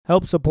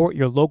help support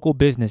your local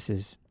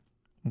businesses,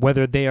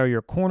 whether they are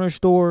your corner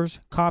stores,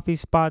 coffee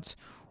spots,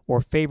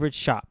 or favorite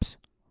shops.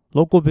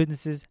 Local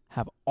businesses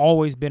have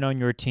always been on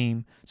your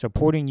team,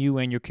 supporting you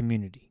and your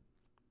community.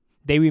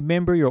 They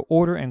remember your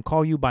order and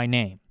call you by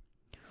name,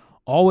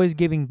 always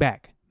giving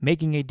back,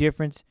 making a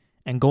difference,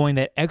 and going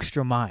that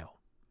extra mile.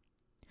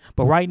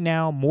 But right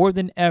now, more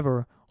than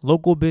ever,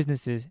 local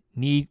businesses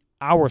need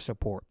our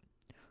support.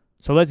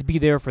 So let's be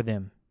there for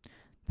them.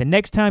 The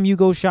next time you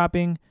go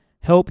shopping,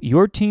 help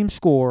your team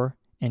score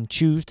and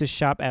choose to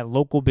shop at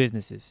local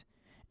businesses.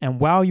 And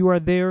while you are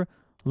there,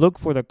 look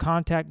for the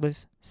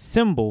contactless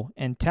symbol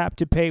and tap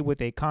to pay with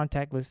a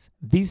contactless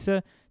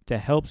Visa to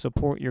help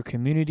support your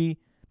community,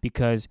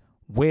 because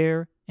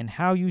where and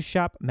how you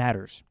shop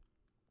matters.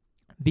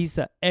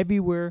 Visa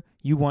everywhere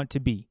you want to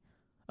be.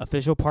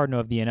 Official partner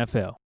of the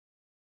NFL.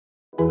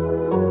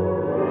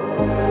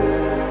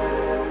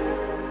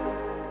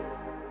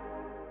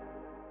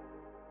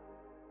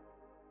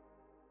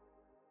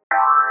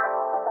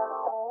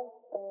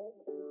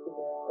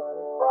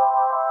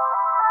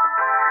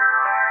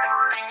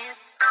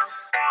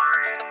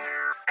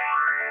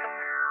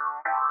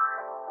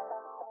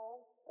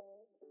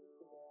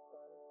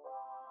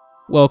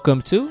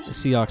 Welcome to the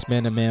Seahawks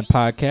Man to Man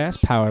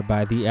podcast, powered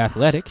by The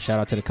Athletic. Shout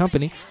out to the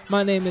company.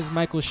 My name is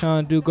Michael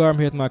Sean Dugar. I'm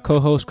here with my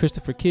co-host,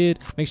 Christopher Kidd.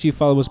 Make sure you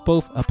follow us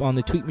both up on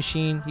the Tweet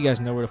Machine. You guys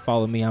know where to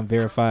follow me. I'm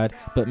verified.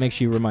 But make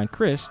sure you remind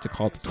Chris to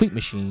call it the Tweet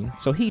Machine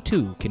so he,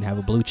 too, can have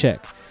a blue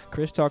check.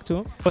 Chris, talk to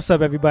him. What's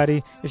up,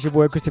 everybody? It's your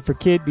boy, Christopher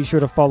Kidd. Be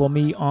sure to follow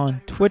me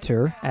on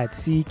Twitter at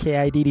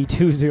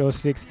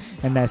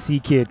CKIDD206, and that's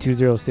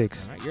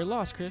CKid206. All right, you're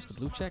lost, Chris. The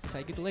blue check is how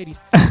you get the ladies.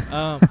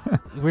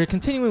 We're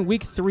continuing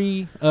week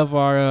 3 of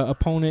our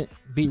opponent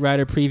beat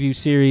writer preview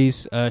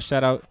series.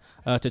 Shout out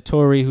to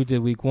Tori, who did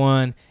week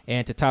 1,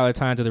 and to Tyler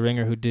Tynes of The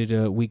Ringer, who did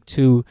week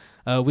 2.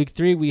 Week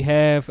 3, we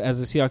have,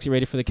 as the Seahawks get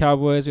ready for the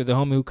Cowboys, we have the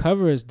homie who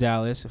covers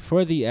Dallas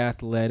for The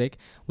Athletic.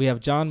 We have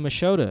John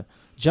Machota.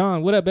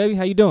 John, what up, baby?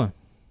 How you doing?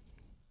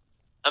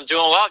 I'm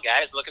doing well,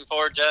 guys. Looking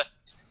forward to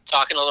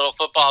talking a little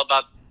football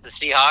about the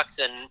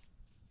Seahawks and,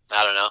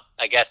 I don't know,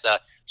 I guess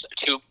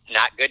 2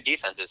 not good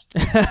defenses.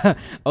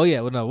 Oh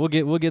yeah, well no,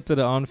 we'll get to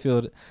the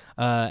on-field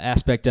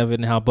aspect of it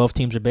and how both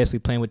teams are basically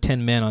playing with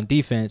 10 men on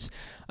defense.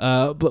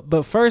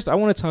 But first, I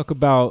want to talk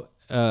about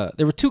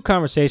there were 2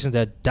 conversations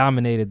that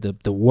dominated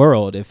the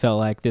world. It felt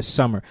like this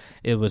summer.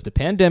 It was the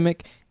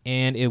pandemic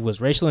and it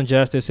was racial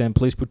injustice and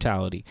police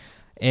brutality.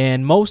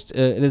 And most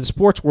the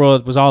sports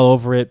world was all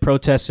over it.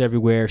 Protests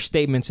everywhere,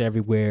 statements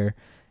everywhere,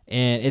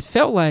 and it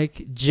felt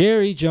like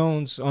Jerry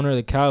Jones, owner of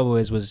the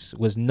Cowboys,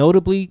 was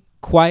notably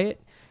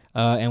quiet.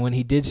 And when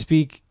he did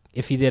speak,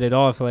 if he did at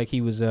all, I feel like he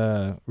was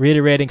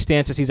reiterating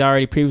stances he's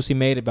already previously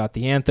made about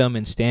the anthem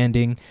and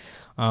standing.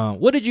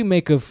 What did you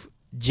make of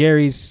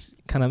Jerry's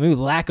kind of maybe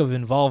lack of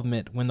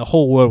involvement when the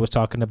whole world was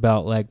talking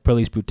about like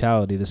police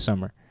brutality this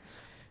summer?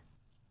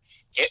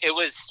 It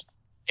was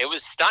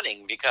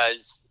stunning,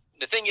 because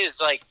the thing is,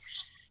 like,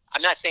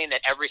 I'm not saying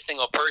that every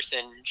single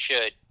person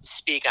should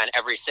speak on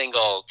every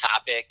single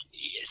topic,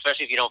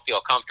 especially if you don't feel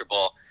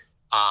comfortable.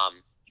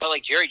 But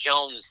like Jerry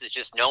Jones is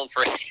just known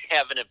for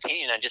having an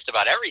opinion on just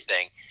about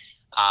everything,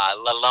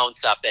 let alone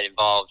stuff that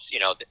involves,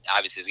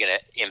 obviously is going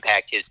to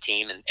impact his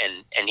team.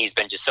 And he's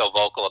been just so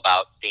vocal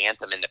about the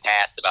anthem in the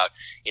past, about,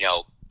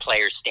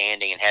 players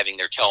standing and having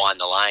their toe on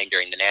the line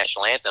during the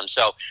national anthem.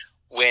 So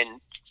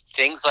when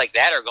things like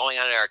that are going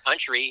on in our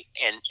country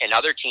and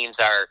other teams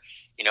are,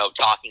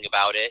 talking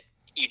about it,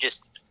 you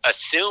just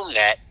assume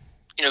that,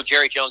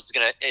 Jerry Jones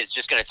is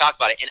just going to talk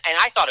about it. And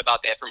I thought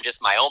about that from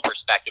just my own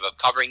perspective of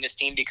covering this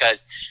team,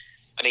 because,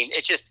 I mean,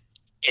 it's just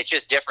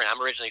different.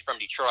 I'm originally from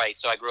Detroit,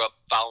 so I grew up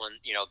following,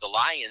 the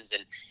Lions,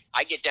 and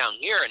I get down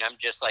here and I'm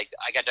just like,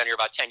 I got down here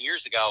about 10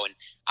 years ago, and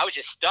I was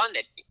just stunned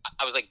that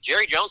I was like,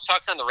 Jerry Jones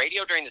talks on the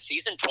radio during the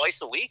season twice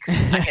a week,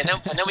 and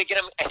then we get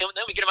him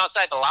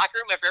outside the locker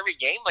room after every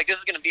game. Like, this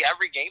is going to be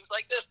every game's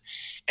like this.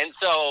 And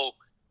so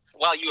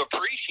while you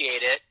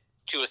appreciate it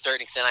to a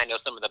certain extent, I know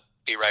some of the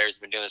beat writers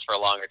have been doing this for a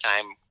longer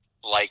time,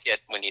 like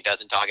it when he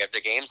doesn't talk after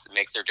games. It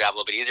makes their job a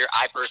little bit easier.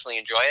 I personally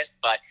enjoy it,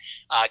 but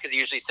because he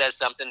usually says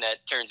something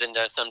that turns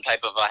into some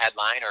type of a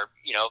headline or,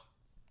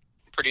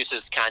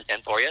 produces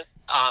content for you.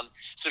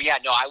 So yeah,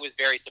 no, I was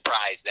very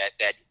surprised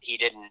that he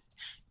didn't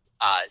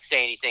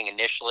say anything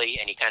initially,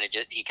 and he kind of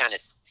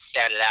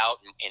sat it out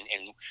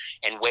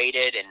and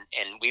waited,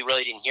 and we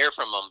really didn't hear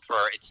from him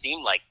for, it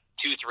seemed like,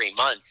 2-3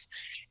 months.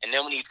 And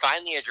then when he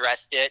finally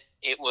addressed it,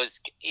 he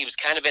was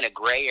kind of in a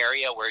gray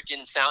area where he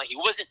didn't sound like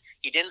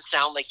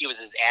he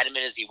was as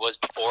adamant as he was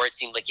before. It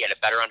seemed like he had a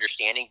better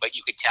understanding, but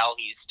you could tell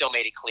he still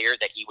made it clear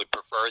that he would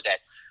prefer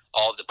that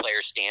all of the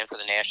players stand for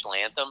the national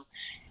anthem.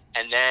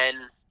 And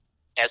then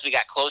as we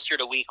got closer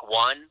to week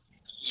 1,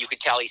 you could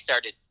tell he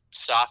started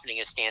softening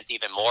his stance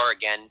even more.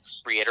 Again,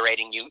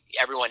 reiterating,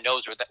 everyone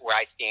knows where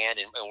I stand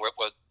and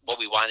what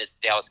we want is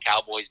the Dallas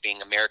Cowboys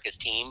being America's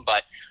team.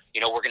 But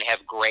we're going to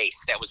have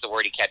grace. That was the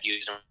word he kept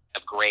using,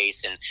 of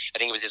grace, and I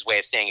think it was his way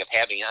of saying of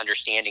having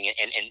understanding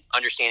and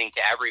understanding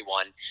to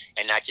everyone,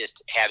 and not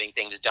just having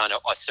things done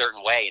a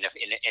certain way.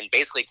 And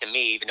basically, to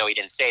me, even though he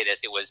didn't say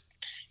this, it was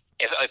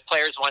if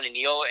players want to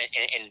kneel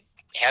and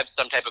have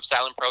some type of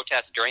silent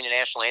protest during the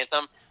national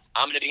anthem,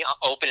 I'm going to be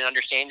open and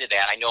understanding to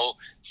that. I know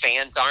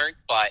fans aren't,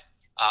 but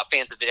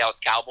fans of the Dallas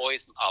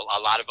Cowboys,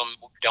 a lot of them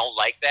don't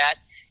like that,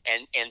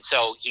 and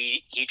so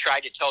he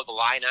tried to toe the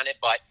line on it.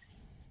 But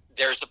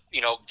there's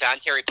Don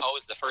Terry Poe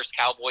is the first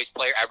Cowboys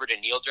player ever to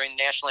kneel during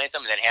the national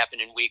anthem, and that happened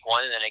in Week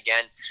 1, and then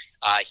again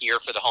here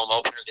for the home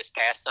opener this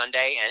past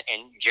Sunday.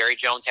 And Jerry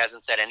Jones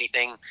hasn't said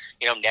anything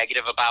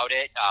negative about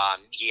it.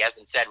 He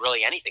hasn't said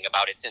really anything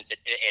about it since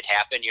it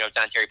happened.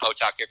 Don Terry Poe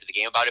talked after the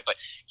game about it, but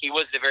he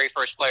was the very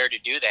first player to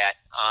do that.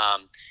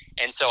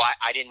 And so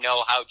I didn't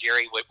know how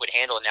Jerry would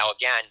handle it. Now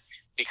again,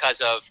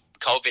 because of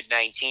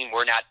COVID-19,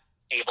 we're not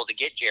able to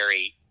get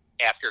Jerry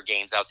after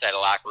games outside the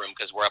locker room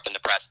because we're up in the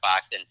press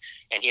box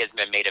and he hasn't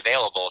been made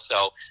available.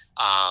 So,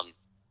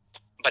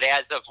 but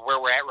as of where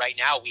we're at right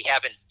now, we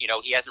haven't,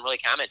 he hasn't really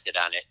commented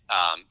on it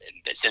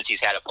since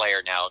he's had a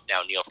player now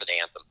kneel for the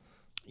anthem.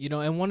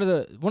 And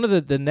one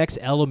of the next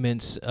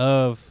elements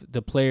of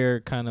the player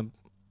kind of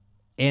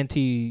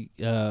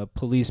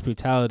anti-police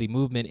brutality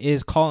movement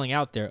is calling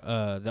out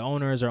the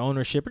owners or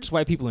ownership or just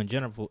white people in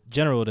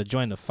general to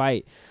join the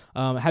fight.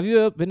 Have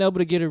you been able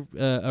to get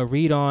a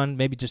read on,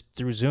 maybe just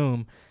through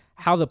Zoom,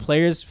 how the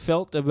players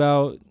felt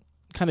about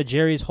kind of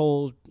Jerry's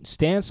whole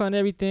stance on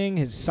everything,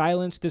 his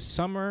silence this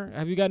summer?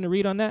 Have you gotten a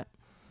read on that?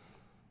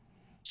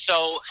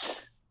 So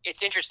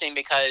it's interesting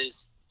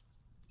because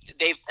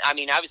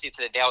obviously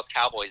for the Dallas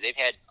Cowboys, they've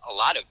had a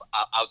lot of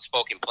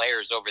outspoken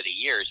players over the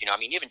years.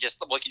 Even just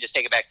we can just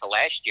take it back to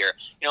last year.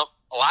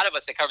 A lot of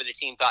us that covered the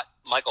team thought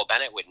Michael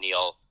Bennett would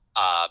kneel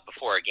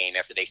before a game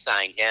after they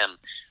signed him,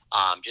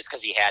 just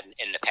because he hadn't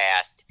in the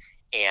past.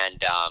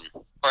 And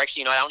or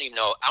actually, I don't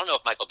know. I don't know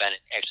if Michael Bennett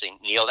actually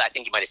kneeled. I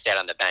think he might have sat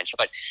on the bench,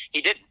 but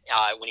he didn't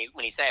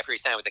when he signed after he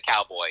signed with the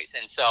Cowboys.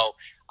 And so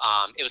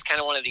it was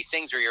kind of one of these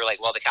things where you're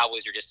like, well, the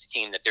Cowboys are just a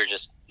team that they're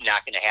just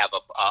not going to have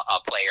a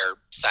player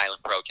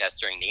silent protest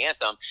during the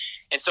anthem.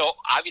 And so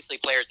obviously,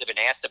 players have been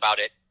asked about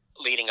it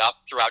leading up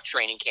throughout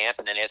training camp,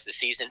 and then as the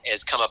season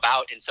has come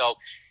about. And so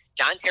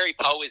Don Terry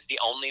Poe is the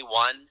only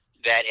one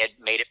that had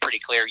made it pretty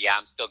clear, yeah,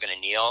 I'm still going to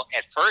kneel.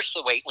 At first,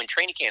 when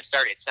training camp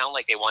started, it sounded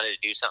like they wanted to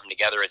do something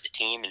together as a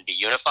team and be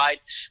unified.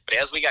 But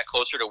as we got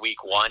closer to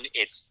Week 1,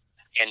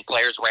 and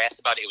players were asked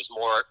about it, it was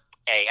more,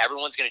 hey,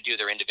 everyone's going to do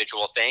their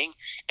individual thing,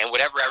 and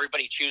whatever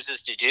everybody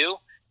chooses to do,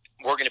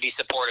 we're going to be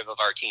supportive of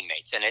our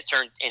teammates. And it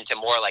turned into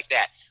more like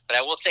that. But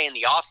I will say in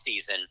the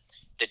offseason,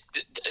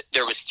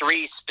 there was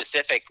 3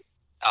 specific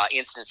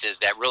instances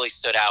that really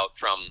stood out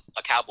from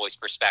a Cowboys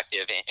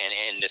perspective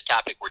and this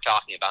topic we're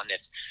talking about. And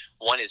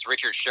one is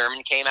Richard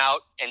Sherman came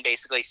out and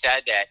basically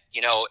said that,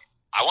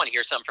 I want to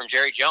hear something from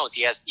Jerry Jones.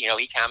 He has,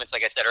 he comments,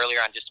 like I said earlier,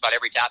 on just about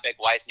every topic.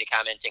 Why isn't he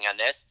commenting on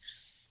this?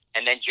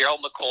 And then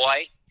Gerald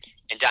McCoy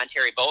and Don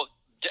Terry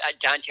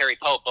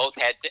Poe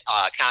both had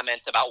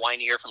comments about wanting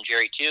to hear from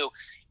Jerry too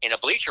in a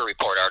Bleacher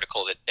Report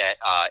article that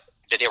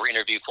they were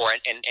interviewed for.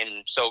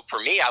 And so for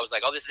me, I was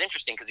like, oh, this is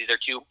interesting because these are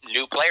 2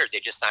 new players. They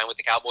just signed with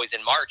the Cowboys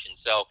in March. And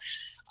so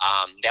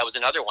that was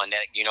another one that,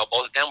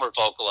 both of them were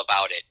vocal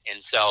about it.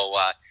 And so,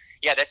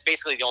 that's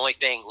basically the only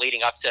thing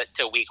leading up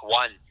to Week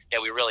 1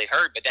 that we really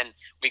heard. But then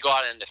we go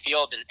out on the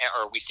field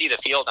or we see the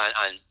field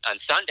on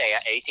Sunday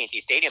at AT&T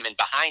Stadium, and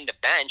behind the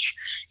bench,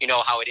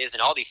 how it is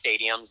in all these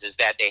stadiums is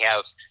that they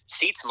have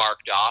seats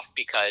marked off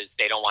because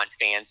they don't want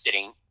fans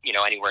sitting,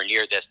 anywhere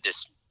near this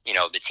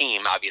the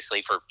team,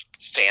 obviously, for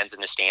fans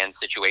in the stands,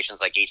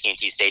 situations like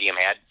AT&T Stadium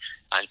had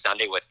on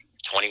Sunday with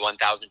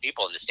 21,000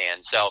 people in the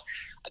stands. So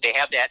they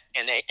have that,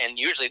 and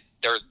usually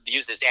they're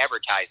used as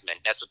advertisement.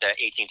 That's what the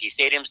AT&T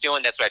Stadium's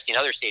doing. That's what I've seen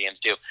other stadiums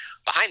do.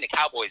 Behind the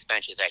Cowboys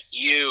bench is a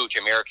huge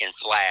American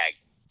flag.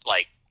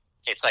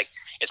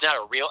 It's not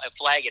a real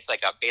flag. It's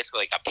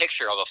basically a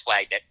picture of a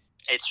flag that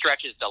it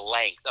stretches the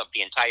length of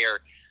the entire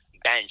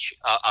bench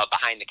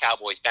behind the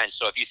Cowboys bench.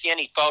 So if you see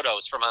any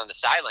photos from on the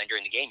sideline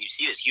during the game, you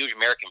see this huge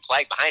American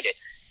flag behind it.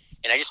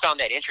 And I just found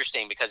that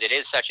interesting because it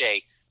is such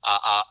a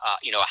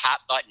hot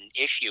button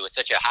issue. It's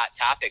such a hot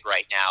topic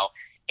right now.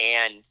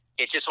 And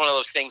it's just one of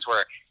those things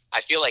where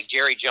I feel like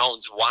Jerry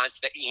Jones wants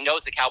that. He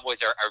knows the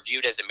Cowboys are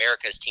viewed as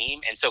America's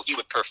team. And so he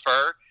would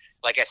prefer,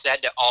 like I said,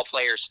 that all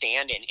players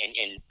stand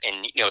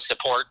and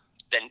support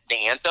the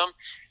anthem.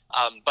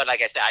 But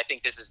like I said, I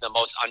think this is the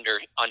most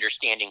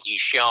understanding he's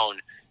shown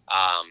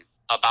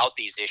about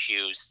these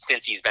issues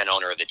since he's been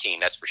owner of the team.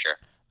 That's for sure.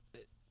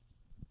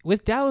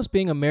 With Dallas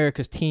being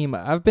America's team,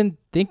 I've been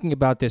thinking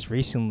about this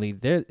recently.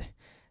 They're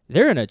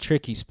in a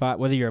tricky spot,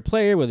 whether you're a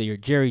player, whether you're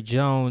Jerry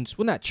Jones.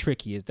 Well, not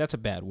tricky, that's a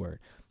bad word.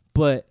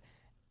 But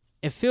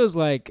it feels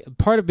like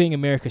part of being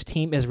America's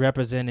team is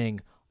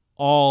representing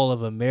all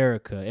of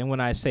America. And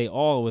when I say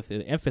all with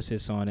an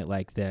emphasis on it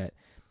like that,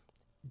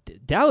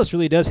 Dallas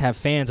really does have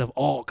fans of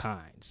all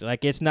kinds.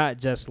 Like, it's not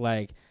just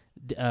like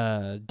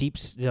deep,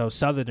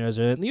 Southerners,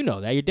 or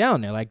that you're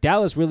down there. Like,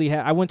 Dallas really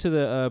I went to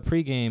the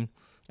pregame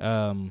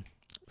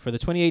for the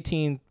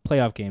 2018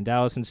 playoff game,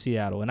 Dallas and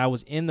Seattle, and I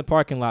was in the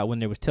parking lot when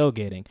there was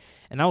tailgating,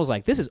 and I was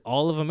like, this is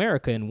all of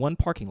America in one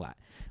parking lot.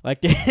 Like,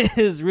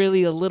 there's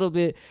really a little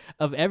bit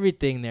of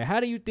everything there.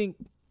 How do you think,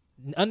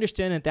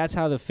 understand that that's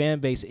how the fan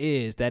base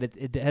is, that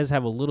it has to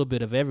have a little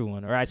bit of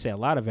everyone, or I'd say a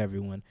lot of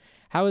everyone,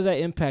 how has that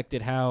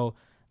impacted how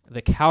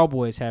the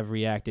Cowboys have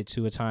reacted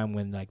to a time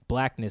when, like,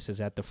 blackness is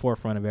at the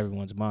forefront of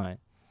everyone's mind?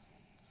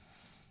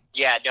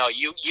 Yeah, no,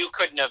 you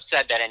couldn't have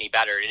said that any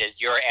better.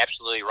 You're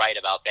absolutely right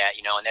about that,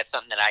 and that's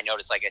something that I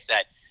noticed, like I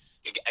said,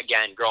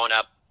 again, growing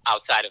up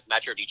outside of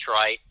Metro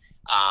Detroit,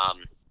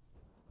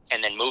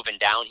 and then moving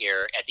down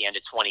here at the end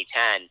of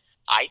 2010,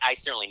 I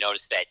certainly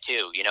noticed that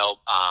too,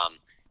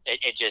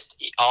 it just,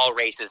 all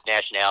races,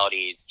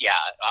 nationalities, yeah.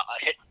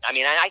 I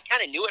mean, I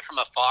kind of knew it from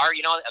afar,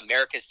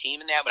 America's team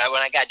and that, but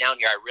when I got down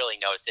here, I really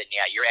noticed it, and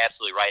yeah, you're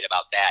absolutely right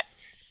about that.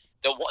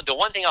 The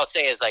one thing I'll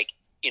say is, like,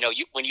 you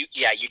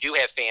do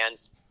have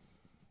fans,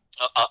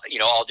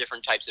 all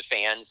different types of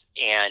fans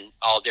and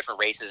all different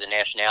races and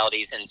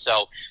nationalities. And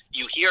so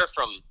you hear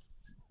from,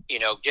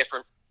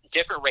 different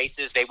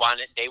races. They want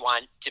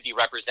to be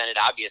represented,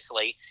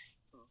 obviously.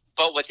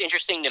 But what's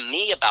interesting to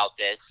me about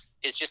this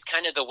is just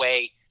kind of the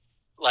way,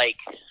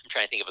 like, I'm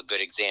trying to think of a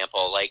good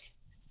example. Like,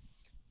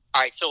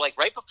 all right, so like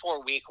right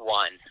before week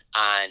 1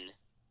 on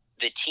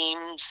the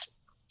team's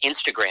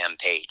Instagram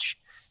page,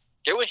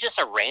 there was just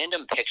a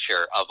random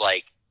picture of,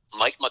 like,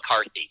 Mike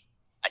McCarthy.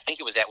 I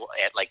think it was at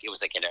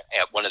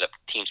one of the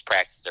team's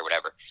practices or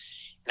whatever.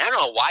 And I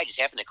don't know why, I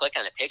just happened to click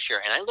on the picture,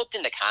 and I looked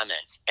in the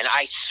comments, and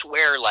I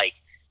swear, like,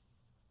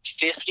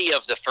 50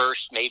 of the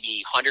first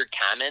maybe 100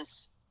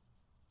 comments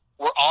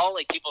were all,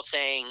 like, people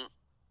saying,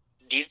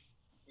 you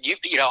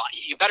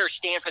better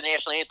stand for the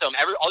national anthem.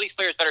 All these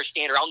players better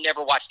stand, or I'll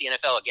never watch the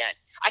NFL again.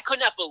 I could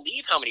not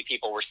believe how many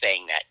people were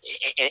saying that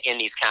in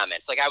these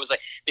comments. Like, I was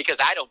like, because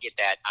I don't get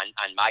that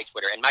on my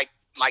Twitter, and my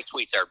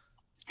tweets are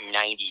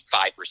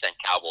 95%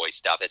 Cowboys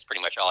stuff. That's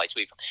pretty much all I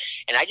tweet from.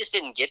 And I just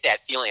didn't get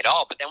that feeling at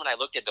all. But then when I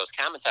looked at those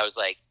comments, I was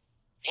like,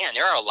 man,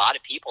 there are a lot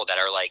of people that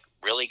are, like,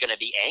 really going to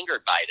be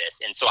angered by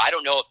this. And so I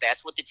don't know if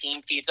that's what the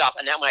team feeds off.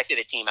 And then when I say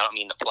the team, I don't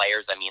mean the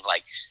players. I mean,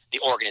 like,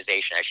 the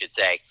organization, I should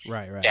say.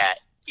 Right. That,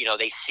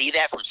 they see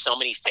that from so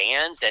many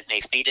fans and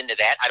they feed into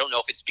that. I don't know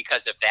if it's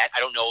because of that. I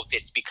don't know if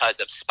it's because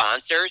of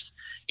sponsors.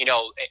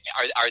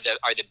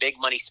 Are the big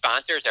money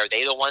sponsors, are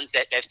they the ones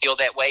that feel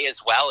that way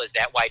as well? Is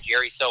that why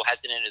Jerry's so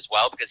hesitant as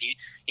well? Because he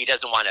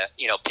doesn't want to,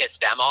 piss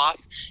them off.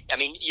 I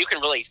mean, you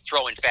can really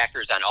throw in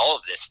factors on all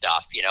of this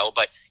stuff,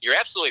 but you're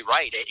absolutely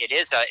right. It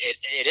is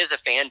a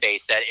fan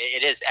base that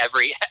it is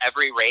every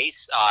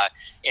race,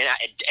 and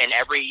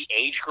every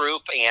age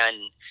group and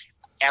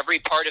every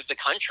part of the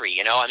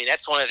country. I mean,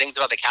 that's one of the things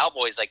about the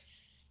Cowboys, like,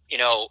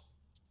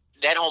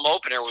 that home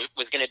opener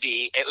was going to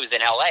be, it was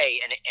in LA,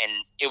 and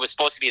it was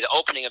supposed to be the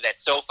opening of that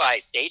SoFi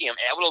Stadium. And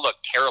it would have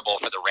looked terrible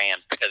for the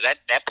Rams, because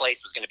that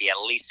place was going to be at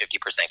least 50%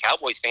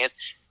 Cowboys fans.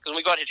 Because when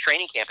we go out to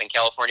training camp in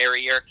California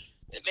every year,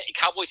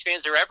 Cowboys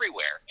fans are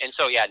everywhere. And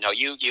so, yeah, no,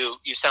 you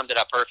summed it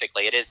up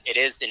perfectly. It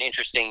is an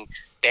interesting,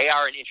 they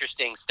are an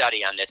interesting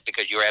study on this,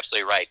 because you're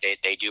absolutely right.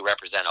 They do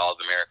represent all of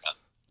America.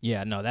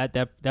 Yeah, no,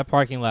 that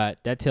parking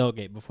lot, that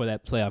tailgate before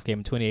that playoff game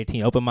in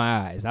 2018 opened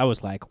my eyes. I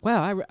was like,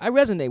 wow, I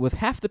resonate with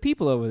half the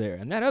people over there,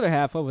 and that other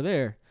half over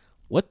there,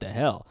 what the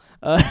hell?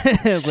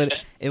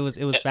 But it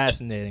was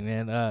fascinating,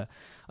 man.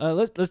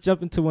 Let's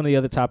jump into one of the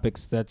other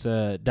topics that's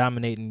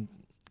dominating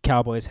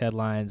Cowboys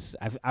headlines.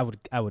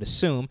 I would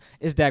assume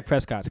is Dak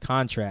Prescott's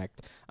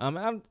contract.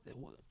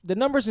 The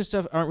numbers and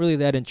stuff aren't really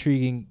that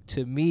intriguing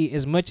to me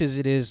as much as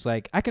it is,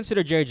 like, I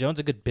consider Jerry Jones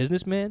a good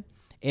businessman,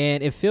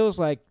 and it feels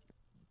like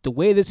the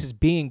way this is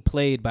being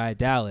played by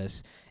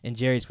Dallas, and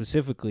Jerry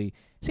specifically,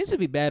 seems to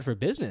be bad for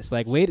business.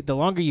 Like, the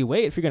longer you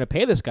wait, if you're going to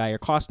pay this guy, you're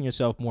costing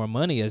yourself more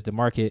money as the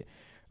market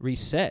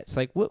resets.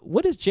 Like,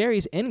 what is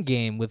Jerry's end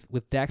game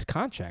with Dak's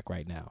contract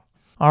right now?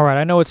 All right,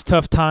 I know it's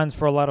tough times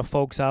for a lot of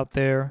folks out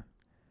there,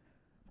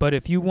 but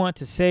if you want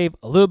to save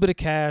a little bit of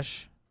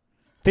cash,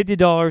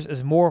 $50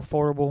 is more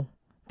affordable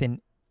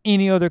than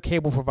any other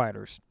cable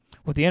providers.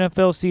 With the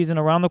NFL season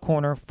around the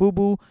corner,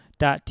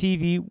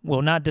 Fubo.tv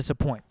will not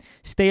disappoint.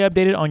 Stay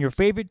updated on your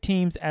favorite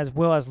teams as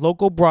well as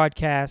local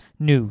broadcast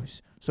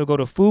news. So go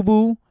to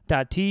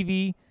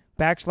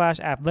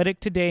Fubo.tv/athletic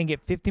today and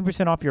get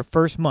 15% off your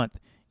first month.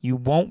 You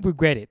won't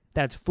regret it.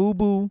 That's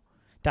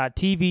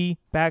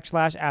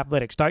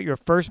Fubo.tv/athletic. Start your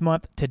first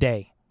month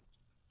today.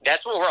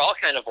 That's what we're all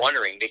kind of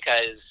wondering,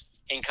 because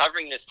in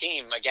covering this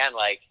team, again,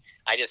 like,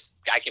 I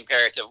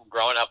compare it to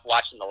growing up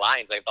watching the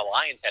Lions. Like, the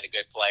Lions had a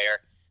good player.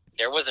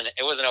 It wasn't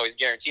always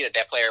guaranteed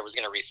that player was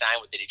going to re-sign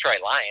with the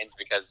Detroit Lions,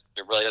 because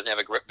it really doesn't have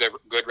a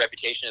good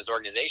reputation as an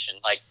organization.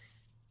 Like,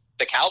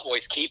 the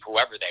Cowboys keep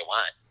whoever they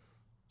want.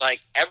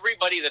 Like,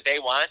 everybody that they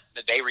want,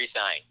 that they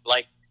re-sign.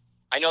 Like,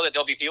 I know that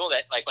there'll be people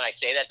that, like, when I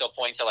say that, they'll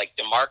point to, like,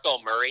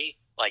 DeMarco Murray,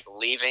 like,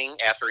 leaving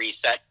after he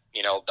set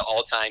the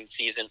all-time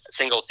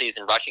single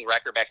season rushing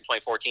record back in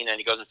 2014, and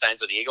he goes and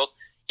signs with the Eagles.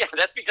 Yeah,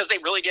 that's because they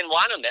really didn't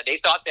want him. That they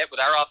thought that with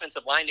our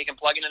offensive line, they can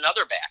plug in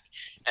another back.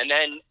 And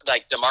then,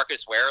 like,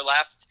 DeMarcus Ware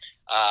left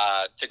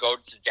to go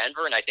to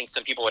Denver, and I think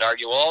some people would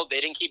argue, well, they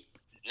didn't keep.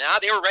 Now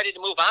they were ready to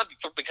move on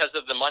because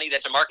of the money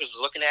that DeMarcus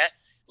was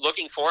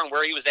looking for, and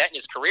where he was at in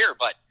his career.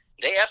 But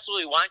they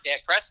absolutely want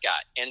Dak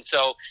Prescott. And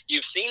so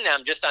you've seen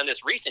them just on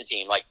this recent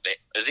team, like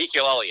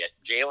Ezekiel Elliott,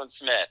 Jalen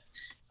Smith,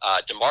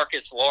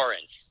 DeMarcus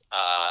Lawrence,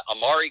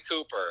 Amari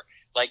Cooper,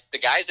 like the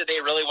guys that they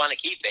really want to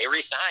keep, they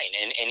re-sign.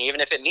 And even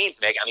if it means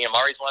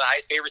Amari's one of the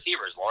highest paid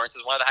receivers. Lawrence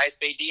is one of the highest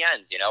paid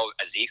DNs.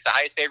 Zeke's the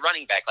highest paid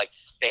running back. Like,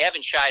 they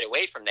haven't shied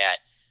away from that.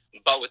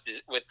 But with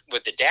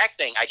the Dak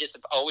thing, I just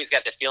always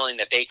got the feeling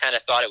that they kind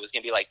of thought it was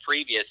going to be like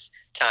previous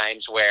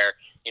times where,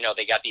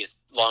 they got these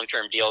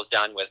long-term deals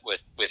done with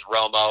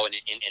Romo and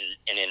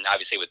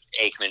obviously with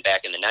Aikman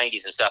back in the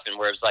 90s and stuff, and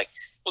where it was like,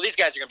 well, these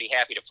guys are going to be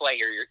happy to play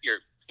here. You're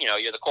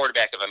the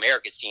quarterback of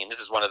America's team. This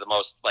is one of the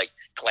most, like,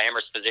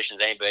 glamorous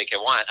positions anybody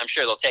could want. I'm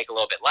sure they'll take a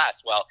little bit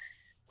less. Well,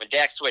 when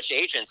Dak switched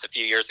agents a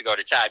few years ago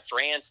to Todd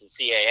France and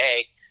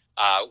CAA,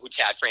 who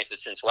Todd France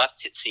has since left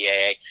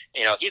CAA,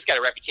 he's got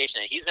a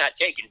reputation that he's not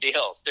taking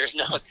deals. There's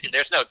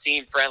no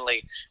team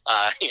friendly,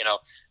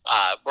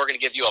 we're going to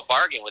give you a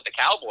bargain with the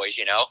Cowboys,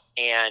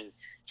 and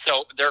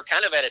so they're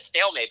kind of at a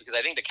stalemate because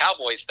I think the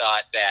Cowboys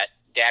thought that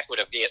Dak would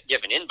have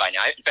given in by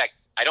now. In fact,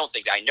 I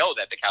know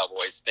that the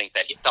Cowboys think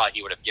that he thought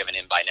he would have given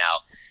in by now.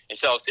 And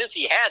so since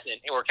he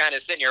hasn't, we're kind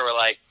of sitting here, we're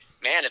like,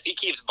 man, if he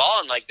keeps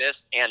balling like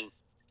this, and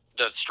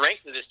the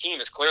strength of this team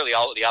is clearly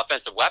all of the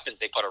offensive weapons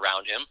they put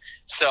around him.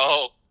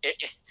 So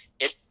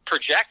it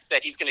projects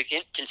that he's going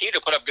to continue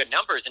to put up good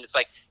numbers. And it's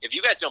like, if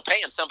you guys don't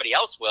pay him, somebody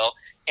else will.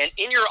 And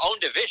in your own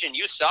division,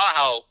 you saw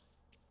how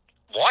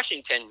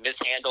Washington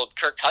mishandled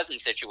Kirk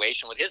Cousins'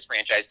 situation with his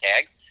franchise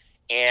tags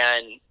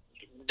and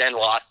then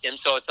lost him.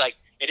 So it's like,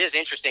 it is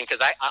interesting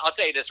because I'll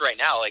tell you this right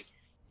now, like,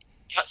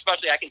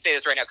 especially I can say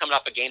this right now, coming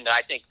off a game that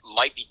I think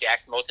might be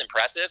Dak's most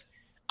impressive.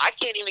 I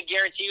can't even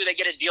guarantee you they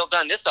get a deal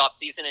done this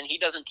offseason and he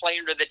doesn't play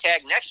under the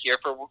tag next year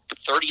for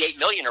 $38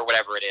 million or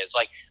whatever it is.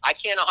 Like, I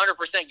can't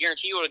 100%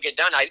 guarantee you it'll get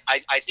done.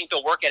 I think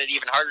they'll work at it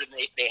even harder than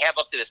they have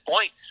up to this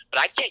point, but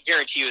I can't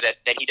guarantee you that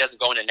he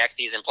doesn't go into next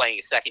season playing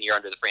his second year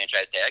under the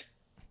franchise tag.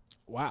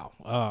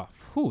 Wow.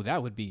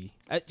 That would be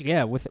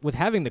with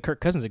having the Kirk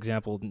Cousins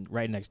example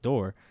right next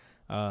door.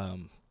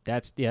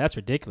 That's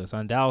ridiculous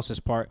on Dallas's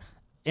part.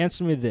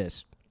 Answer me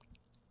this.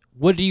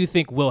 What do you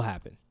think will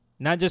happen?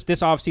 Not just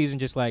this offseason,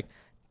 just like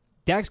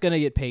Dak's going to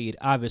get paid,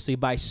 obviously,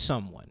 by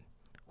someone.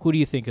 Who do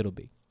you think it'll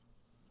be?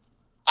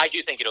 I do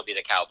think it'll be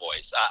the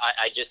Cowboys.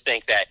 I just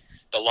think that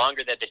the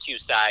longer that the two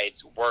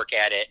sides work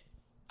at it,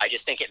 I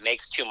just think it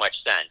makes too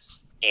much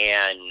sense.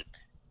 And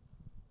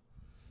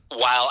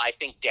while I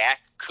think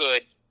Dak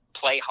could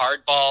play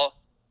hardball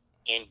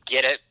and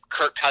get a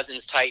Kirk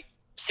Cousins type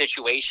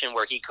situation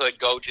where he could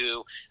go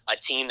to a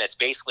team that's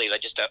basically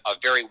just a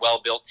very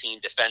well-built team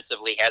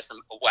defensively, has some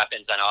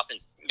weapons on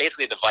offense,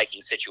 basically the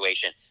Vikings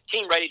situation.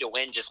 Team ready to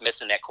win, just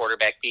missing that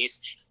quarterback piece,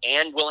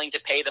 and willing to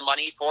pay the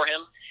money for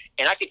him.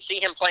 And I could see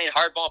him playing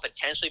hardball,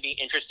 potentially be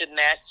interested in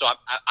that. So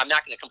I'm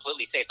not going to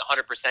completely say it's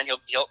 100%.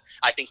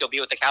 I think he'll be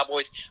with the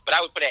Cowboys, but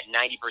I would put at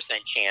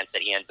 90% chance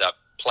that he ends up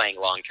playing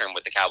long-term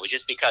with the Cowboys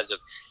just because of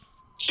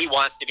he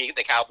wants to be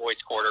the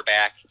Cowboys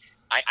quarterback.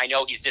 I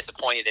know he's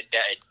disappointed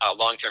that a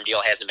long-term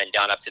deal hasn't been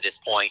done up to this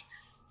point,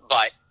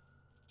 but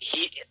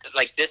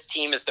this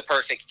team is the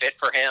perfect fit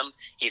for him.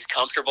 He's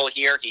comfortable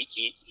here.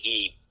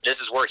 He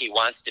this is where he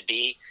wants to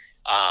be.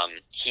 I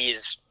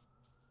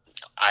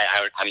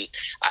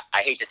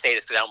hate to say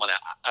this because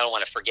I don't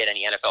want to forget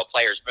any NFL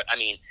players, but I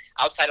mean,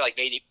 outside of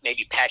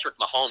maybe Patrick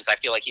Mahomes, I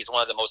feel like he's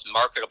one of the most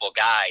marketable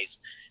guys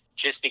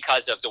just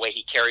because of the way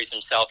he carries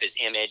himself, his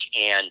image,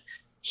 and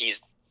he's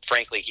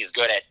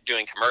good at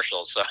doing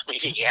commercials. So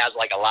he has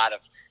a lot of,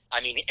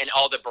 and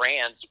all the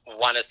brands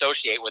want to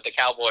associate with the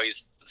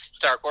Cowboys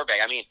star quarterback.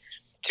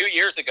 2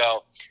 years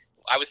ago,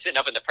 I was sitting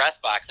up in the press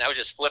box and I was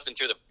just flipping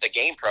through the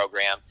game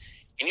program.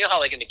 And you know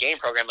how in the game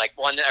program,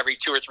 one every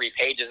 2 or 3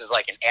 pages is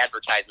an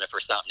advertisement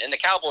for something. And the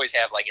Cowboys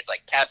have it's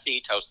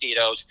Pepsi,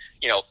 Tostitos,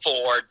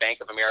 Ford, Bank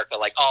of America,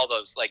 all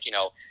those,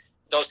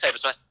 those types of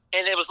stuff.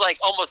 And it was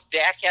almost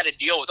Dak had a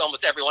deal with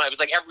almost everyone. It was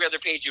every other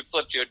page you'd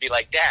flip to, it'd be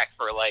Dak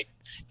for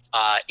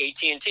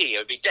AT&T. It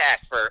would be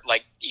Dak for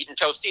eating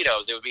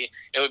Tostitos. It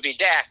would be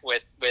Dak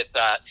with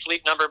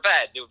Sleep Number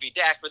beds. It would be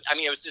Dak with.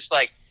 It was just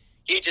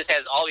he just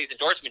has all these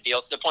endorsement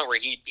deals to the point where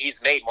he's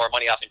made more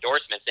money off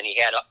endorsements than he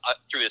had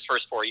through his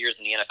first 4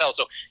 years in the NFL.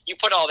 So you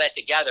put all that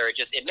together,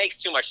 it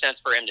makes too much sense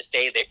for him to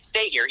stay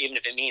here, even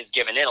if it means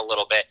giving in a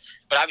little bit.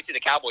 But obviously the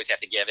Cowboys have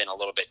to give in a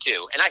little bit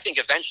too, and I think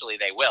eventually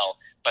they will.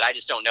 But I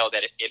just don't know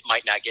that it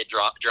might not get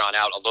drawn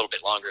out a little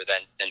bit longer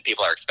than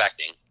people are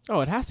expecting. Oh,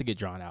 it has to get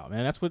drawn out,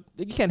 man. That's what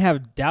you can't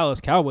have Dallas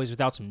Cowboys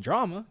without some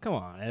drama. Come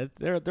on,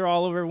 they're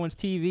all over everyone's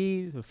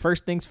TV.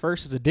 First things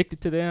first is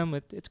addicted to them.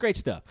 It's great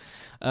stuff.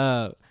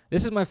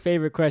 This is my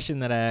favorite question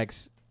that I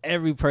ask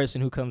every person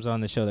who comes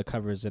on the show that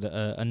covers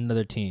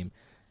another team.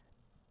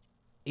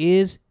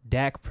 Is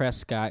Dak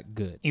Prescott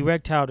good?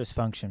 Erectile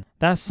dysfunction.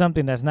 That's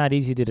something that's not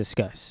easy to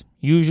discuss.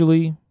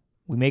 Usually,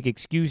 we make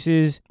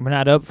excuses. We're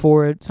not up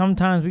for it.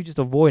 Sometimes we just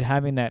avoid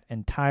having that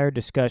entire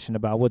discussion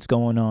about what's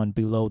going on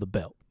below the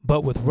belt.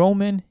 But with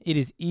Roman, it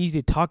is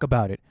easy to talk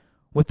about it.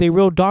 With a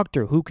real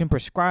doctor who can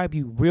prescribe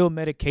you real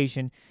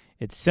medication,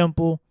 it's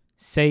simple,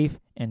 safe,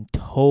 and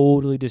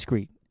totally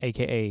discreet.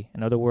 AKA,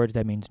 in other words,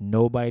 that means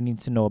nobody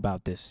needs to know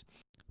about this.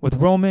 With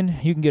Roman,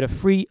 you can get a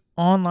free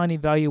online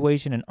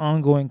evaluation and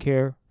ongoing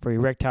care for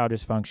erectile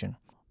dysfunction,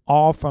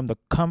 all from the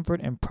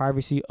comfort and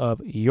privacy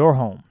of your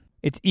home.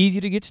 It's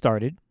easy to get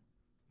started.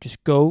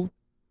 Just go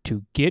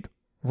to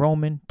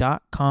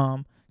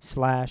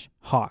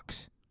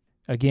GetRoman.com/Hawks.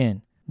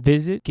 Again,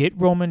 visit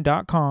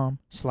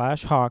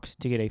GetRoman.com/Hawks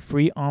to get a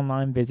free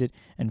online visit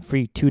and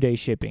free 2-day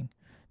shipping.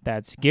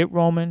 That's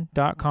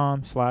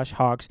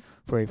GetRoman.com/Hawks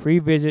for a free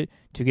visit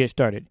to get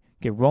started.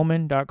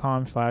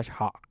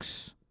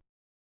 GetRoman.com/Hawks.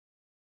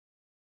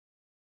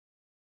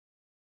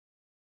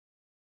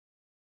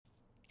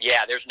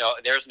 Yeah, there's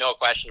no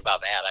question about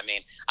that. I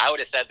mean, I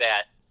would have said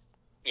that,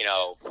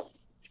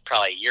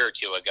 probably a year or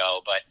two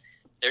ago, but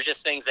there's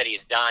just things that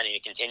he's done and he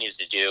continues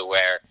to do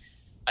where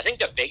I think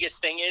the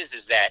biggest thing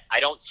is that I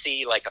don't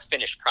see like a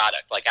finished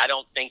product. Like, I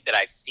don't think that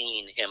I've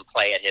seen him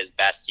play at his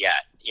best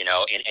yet,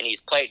 and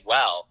he's played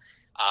well.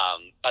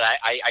 But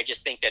I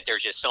just think that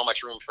there's just so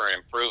much room for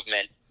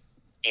improvement.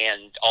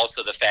 And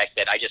also the fact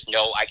that I just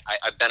know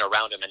I've been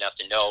around him enough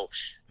to know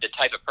the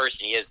type of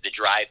person he is, the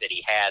drive that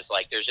he has.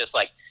 Like, there's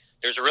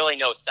really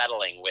no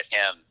settling with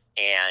him.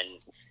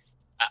 And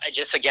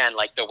just, again,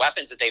 like the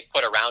weapons that they've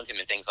put around him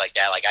and things like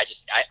that, like I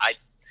just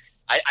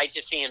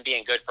see him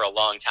being good for a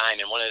long time.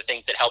 And one of the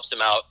things that helps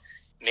him out,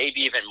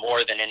 maybe even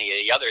more than any of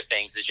the other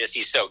things, is just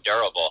he's so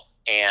durable.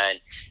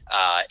 And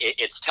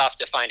it's tough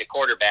to find a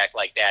quarterback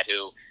like that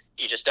who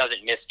he just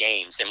doesn't miss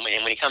games. And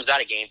when he comes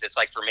out of games, it's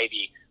like for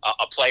maybe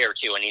a play or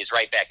two, and he's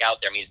right back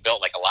out there. I mean, he's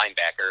built like a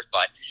linebacker,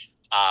 but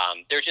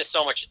there's just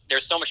so much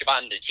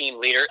about him, the team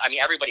leader. I mean,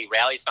 everybody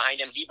rallies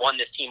behind him. He won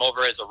this team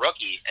over as a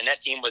rookie, and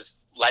that team was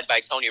led by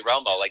Tony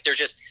Romo. Like,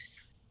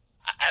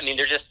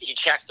 he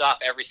checks off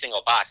every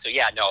single box. So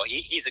yeah, no,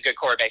 he's a good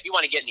quarterback. If you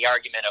want to get in the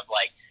argument of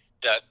like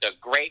the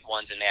great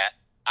ones in that,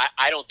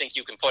 I don't think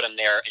you can put him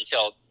there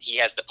until he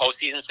has the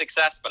postseason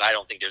success, but I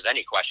don't think there's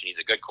any question he's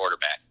a good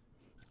quarterback.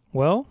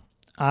 Well,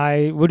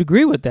 I would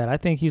agree with that. I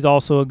think he's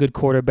also a good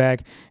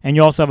quarterback, and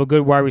you also have a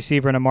good wide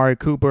receiver in Amari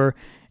Cooper.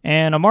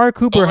 And Amari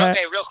Cooper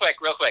okay, real quick.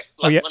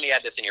 Let me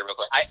add this in here real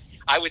quick.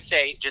 I would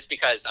say, just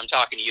because I'm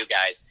talking to you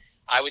guys,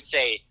 I would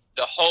say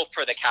the hope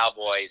for the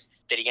Cowboys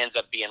that he ends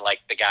up being like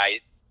the guy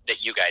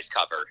that you guys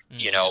cover,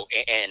 and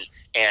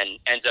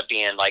ends up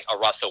being like a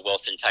Russell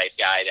Wilson type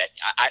guy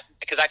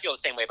because I feel the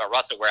same way about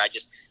Russell, where I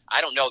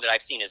don't know that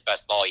I've seen his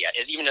best ball yet.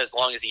 Even as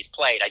long as he's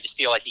played, I just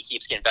feel like he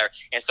keeps getting better.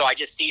 And so I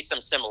just see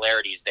some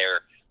similarities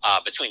there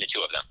between the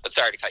two of them. But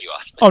sorry to cut you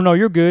off. Oh, no,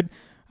 you're good.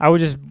 I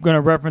was just going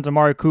to reference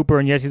Amari Cooper,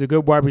 and yes, he's a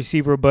good wide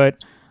receiver,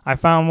 but I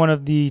found one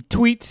of the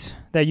tweets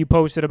that you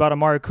posted about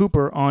Amari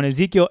Cooper on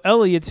Ezekiel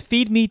Elliott's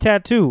Feed Me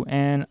tattoo,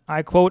 and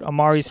I quote,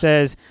 Amari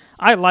says,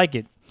 "I like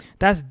it.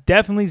 That's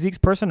definitely Zeke's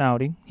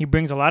personality. He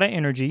brings a lot of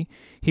energy.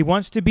 He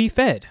wants to be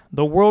fed.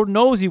 The world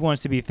knows he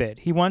wants to be fed.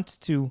 He wants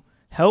to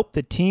help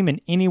the team in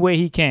any way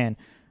he can."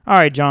 All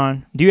right,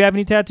 John, do you have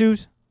any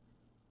tattoos?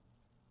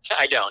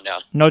 I don't know.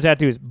 No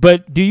tattoos.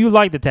 But do you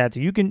like the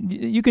tattoo? You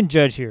can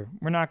judge here.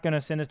 We're not going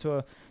to send it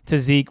to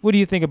Zeke. What do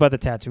you think about the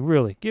tattoo?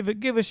 Really?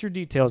 Give us your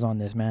details on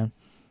this, man.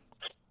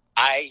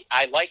 I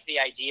like the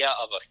idea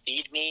of a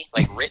feed me,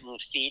 like written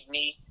feed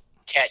me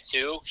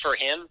tattoo for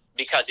him,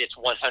 because it's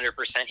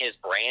 100% his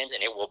brand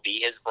and it will be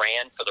his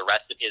brand for the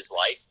rest of his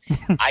life.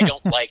 I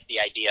don't like the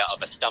idea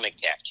of a stomach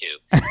tattoo.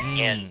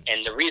 And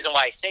the reason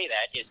why I say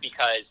that is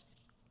because,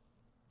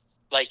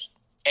 like,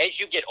 as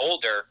you get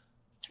older,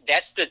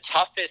 that's the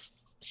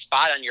toughest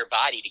spot on your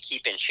body to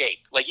keep in shape.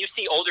 Like, you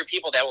see older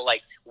people that will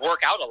like work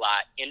out a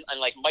lot and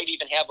like might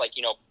even have like,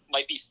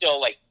 might be still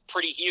like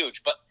pretty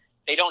huge, but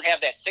they don't have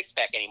that six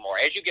pack anymore.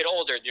 As you get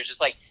older, there's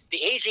just like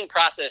the aging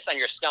process on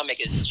your stomach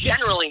is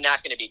generally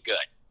not going to be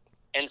good.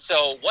 And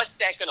so what's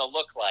that going to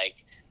look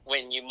like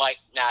when you might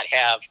not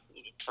have,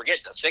 forget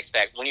the six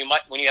pack, when you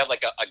have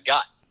like a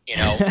gut,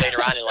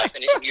 later on in life,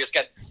 and you just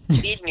got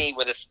feed me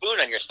with a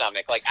spoon on your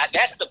stomach. Like,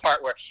 that's the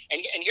part where,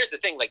 and here's the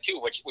thing, like, too,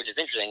 which is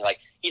interesting.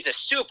 Like, he's a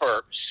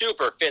super,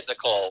 super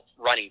physical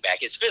running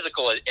back, as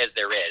physical as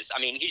there is. I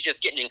mean, he's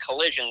just getting in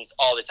collisions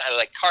all the time,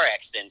 like car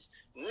accidents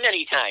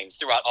many times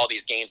throughout all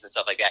these games and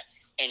stuff like that.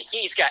 And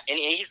he's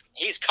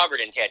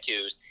covered in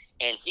tattoos,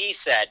 and he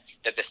said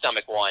that the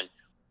stomach one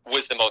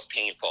was the most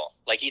painful.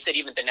 Like, he said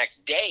even the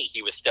next day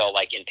he was still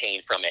like in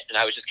pain from it. And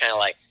I was just kind of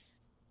like,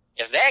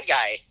 if that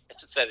guy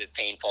says it's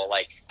painful,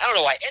 like, I don't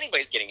know why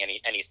anybody's getting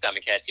any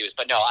stomach tattoos.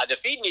 But no, the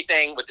feed me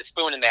thing with the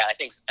spoon and that, I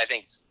think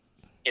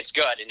it's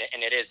good,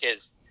 and it is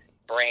his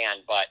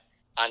brand. But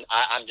I'm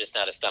just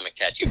not a stomach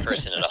tattoo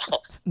person at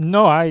all.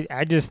 No,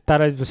 I just thought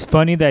it was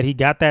funny that he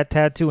got that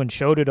tattoo and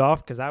showed it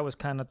off, because I was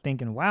kind of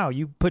thinking, wow,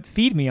 you put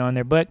feed me on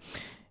there. But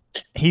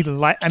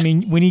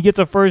when he gets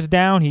a first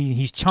down,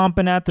 he's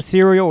chomping at the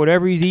cereal,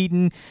 whatever he's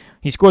eating.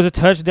 He scores a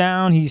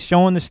touchdown. He's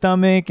showing the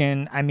stomach,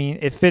 and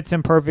it fits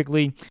him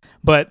perfectly.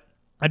 But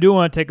I do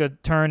want to take a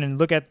turn and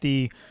look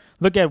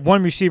at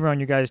one receiver on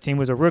your guys' team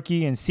was a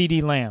rookie, and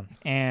CeeDee Lamb.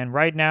 And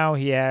right now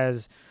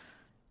the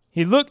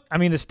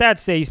stats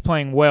say he's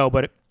playing well,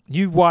 but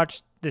you've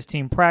watched this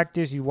team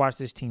practice, you've watched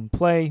this team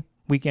play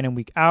week in and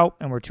week out,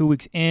 and we're 2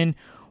 weeks in.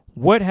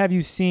 What have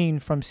you seen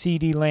from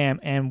CeeDee Lamb,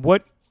 and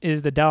what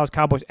is the Dallas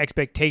Cowboys'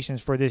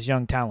 expectations for this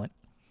young talent?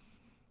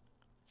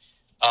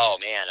 Oh,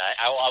 man,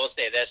 I will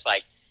say this,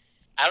 I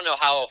don't know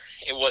how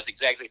it was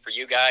exactly for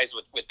you guys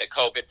with the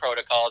COVID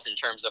protocols in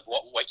terms of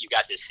what you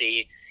got to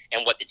see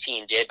and what the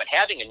team did, but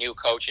having a new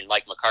coach in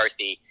Mike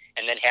McCarthy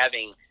and then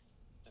having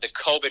the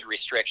COVID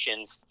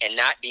restrictions and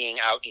not being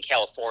out in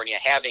California,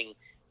 having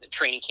the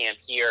training camp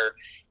here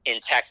in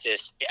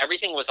Texas,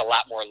 everything was a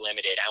lot more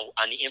limited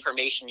on the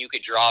information you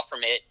could draw from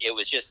it. It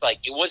was just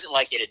it wasn't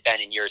like it had been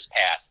in years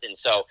past. And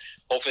so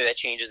hopefully that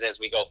changes as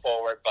we go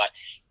forward. But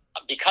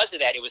because of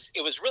that, it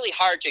was really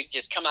hard to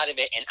just come out of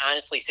it and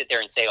honestly sit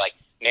there and say,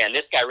 man,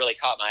 this guy really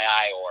caught my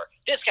eye, or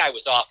this guy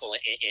was awful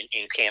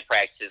in camp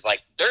practices.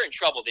 They're in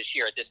trouble this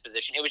year at this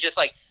position. It was just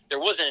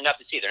there wasn't enough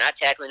to see. They're not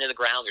tackling to the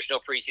ground. There's no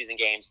preseason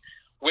games.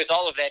 With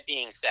all of that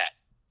being said,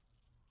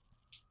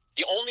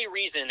 the only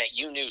reason that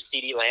you knew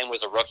CeeDee Lamb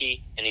was a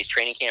rookie in these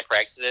training camp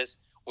practices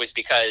was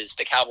because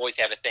the Cowboys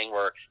have a thing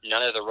where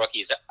none of the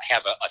rookies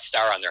have a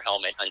star on their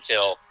helmet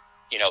until,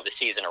 the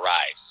season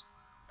arrives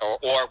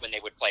or when they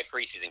would play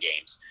preseason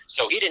games.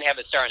 So he didn't have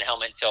a star on the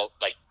helmet until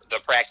the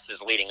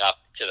practices leading up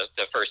to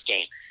the first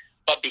game.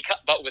 But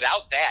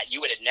without that,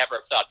 you would have never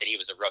thought that he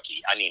was a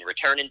rookie.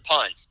 Returning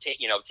punts,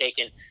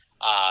 taking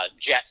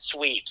jet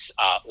sweeps,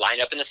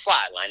 line up in the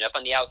slot, line up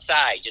on the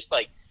outside, just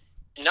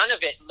none of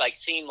it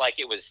seemed like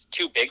it was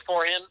too big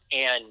for him.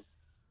 And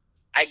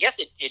I guess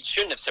it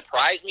shouldn't have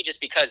surprised me,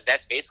 just because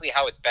that's basically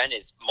how it's been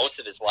most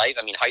of his life.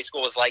 High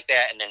school was like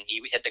that, and then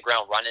he hit the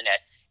ground running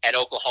at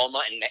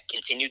Oklahoma, and that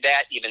continued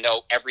that, even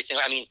though here's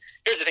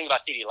the thing about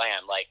CeeDee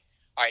Lamb. All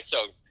right,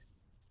 so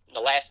the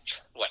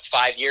last,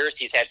 5 years,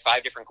 he's had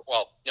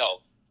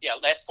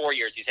last 4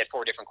 years, he's had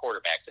 4 different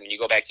quarterbacks. You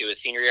go back to his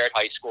senior year at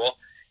high school,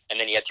 and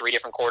then he had 3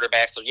 different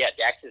quarterbacks. So,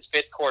 Dak's his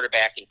 5th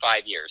quarterback in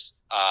 5 years.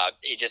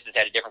 He just has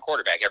had a different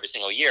quarterback every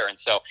single year. And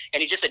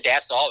he just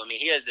adapts to all of them.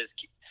 He is as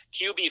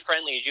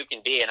QB-friendly as you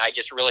can be, and I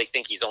just really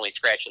think he's only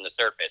scratching the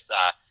surface.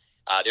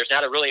 There's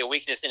not really a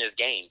weakness in his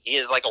game. He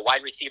is like a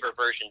wide receiver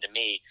version to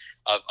me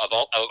of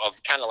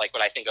kind of like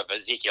what I think of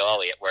Ezekiel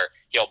Elliott, where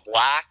he'll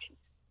block.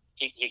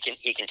 He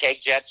can take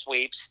jet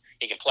sweeps.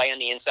 He can play on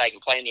the inside. He can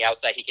play on the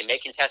outside. He can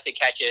make contested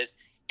catches.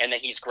 And then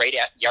he's great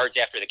at yards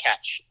after the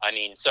catch. And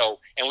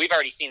we've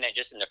already seen that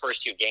just in the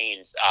first 2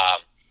 games.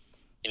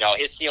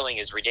 His ceiling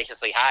is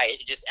ridiculously high.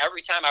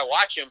 Every time I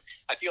watch him,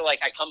 I feel like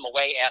I come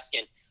away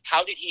asking,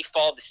 how did he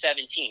fall to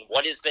 17?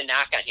 What is the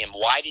knock on him?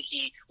 Why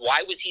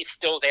was he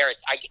still there?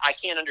 I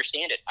can't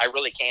understand it. I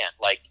really can't.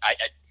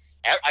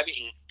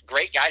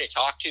 Great guy to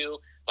talk to.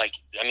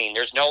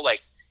 There's no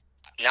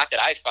not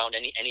that I've found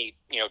any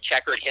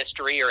checkered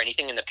history or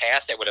anything in the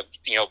past that would have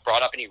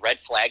brought up any red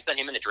flags on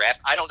him in the draft.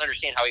 I don't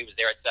understand how he was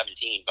there at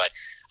 17, but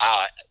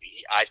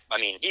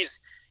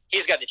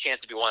he's got the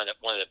chance to be one of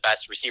the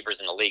best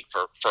receivers in the league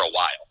for a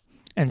while.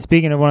 And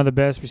speaking of one of the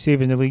best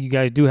receivers in the league, you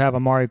guys do have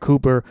Amari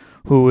Cooper,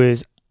 who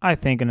is, I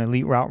think, an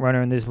elite route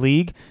runner in this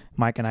league.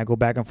 Mike and I go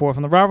back and forth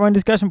on the route run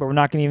discussion, but we're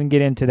not going to even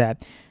get into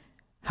that.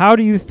 How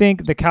do you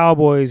think the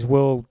Cowboys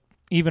will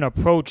even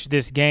approach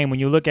this game when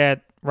you look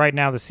at right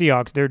now the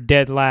Seahawks? They're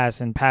dead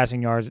last in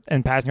passing yards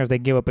they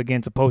give up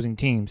against opposing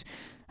teams.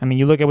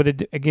 You look at what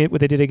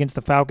they did against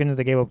the Falcons.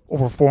 They gave up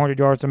over 400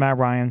 yards to Matt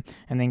Ryan,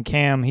 and then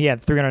Cam, he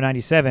had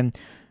 397.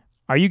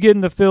 Are you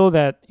getting the feel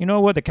that,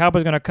 the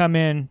Cowboys are going to come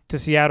in to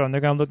Seattle and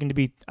they're going to looking to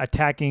be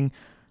attacking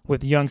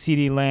with young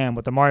CeeDee Lamb,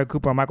 with Amari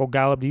Cooper and Michael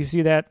Gallup? Do you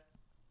see that?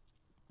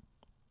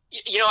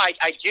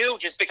 I do,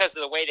 just because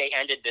of the way they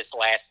ended this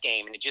last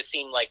game. And it just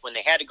seemed like when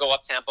they had to go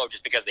up tempo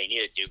just because they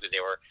needed to, because they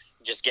were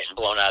just getting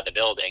blown out of the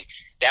building,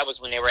 that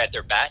was when they were at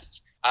their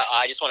best.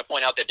 I just want to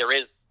point out that there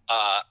is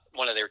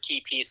one of their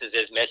key pieces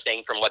is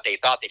missing from what they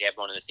thought they'd have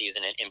going in the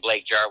season in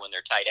Blake Jarwin,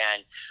 their tight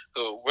end,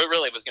 who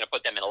really was going to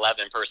put them in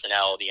 11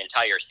 personnel the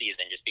entire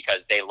season just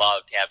because they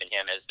loved having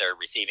him as their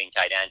receiving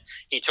tight end.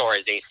 He tore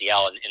his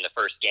ACL in the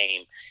first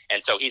game,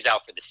 and so he's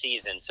out for the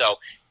season. So,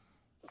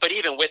 but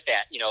even with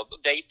that,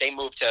 they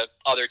moved to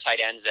other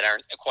tight ends that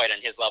aren't quite on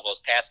his level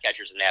as pass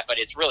catchers and that, but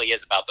it really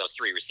is about those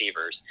 3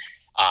 receivers.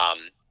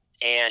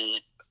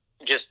 And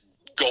just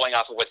going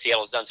off of what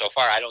Seattle's done so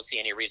far, I don't see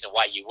any reason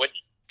why you wouldn't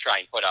try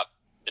and put up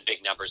the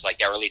big numbers like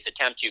that, or at least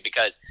attempt to,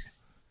 because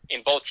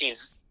in both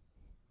teams,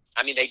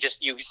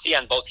 you see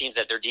on both teams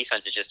that their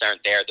defenses just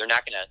aren't there. They're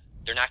not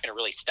gonna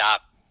really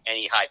stop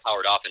any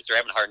high-powered offense. They're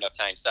having a hard enough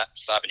time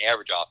stopping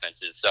average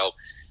offenses. So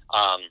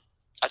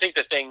I think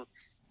the thing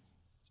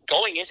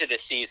going into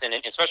this season,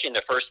 and especially in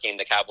the first game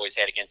the Cowboys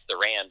had against the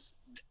Rams,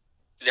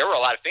 there were a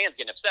lot of fans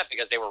getting upset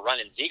because they were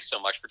running Zeke so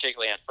much,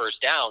 particularly on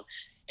first down.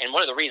 And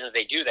one of the reasons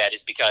they do that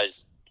is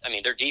because I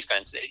mean, their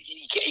defense,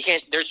 you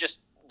can't, there's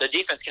just, the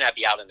defense cannot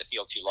be out in the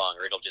field too long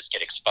or it'll just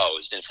get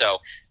exposed. And so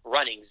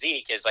running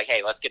Zeke is like,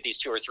 hey, let's get these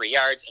 2 or 3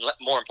 yards. And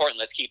more important,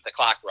 let's keep the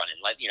clock running.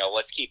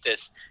 Let's keep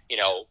this,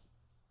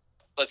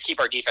 let's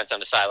keep our defense on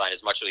the sideline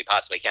as much as we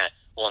possibly can.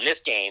 Well, in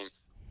this game,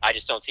 I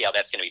just don't see how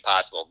that's going to be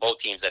possible. Both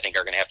teams, I think,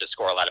 are going to have to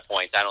score a lot of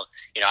points. I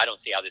don't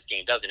see how this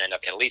game doesn't end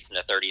up at least in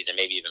the 30s and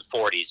maybe even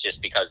 40s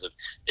just because of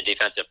the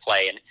defensive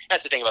play. And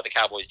that's the thing about the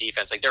Cowboys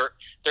defense. Like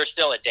they're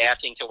still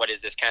adapting to what is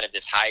this kind of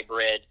this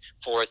hybrid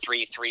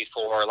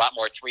 4-3-3-4, a lot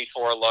more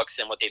 3-4 looks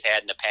than what they've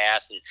had in the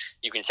past. And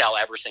you can tell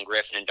Everson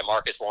Griffin and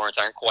DeMarcus Lawrence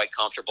aren't quite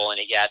comfortable in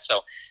it yet.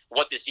 So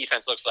what this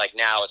defense looks like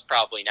now is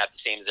probably not the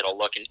same as it'll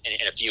look in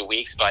a few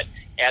weeks. But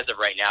as of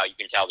right now, you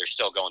can tell they're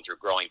still going through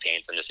growing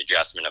pains in this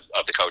adjustment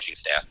of the coaching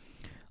staff.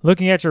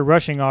 Looking at your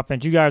rushing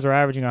offense, you guys are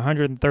averaging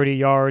 130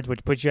 yards,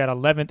 which puts you at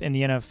 11th in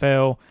the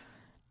NFL.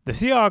 The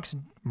Seahawks'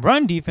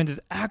 run defense is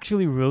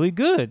actually really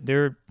good.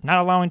 They're not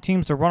allowing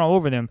teams to run all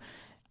over them.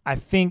 I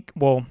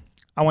want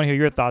to hear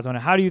your thoughts on it.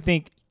 How do you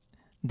think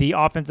the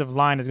offensive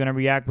line is going to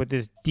react with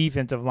this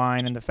defensive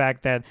line and the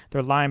fact that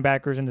their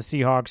linebackers and the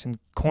Seahawks and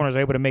corners are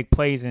able to make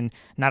plays and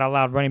not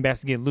allow running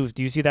backs to get loose?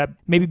 Do you see that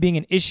maybe being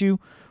an issue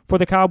for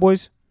the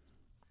Cowboys?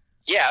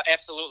 Yeah,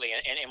 absolutely.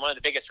 And one of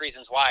the biggest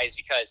reasons why is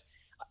because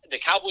the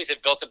Cowboys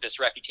have built up this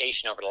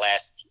reputation over the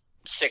last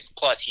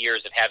 6+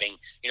 years of having,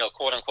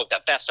 quote unquote,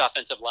 the best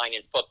offensive line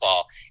in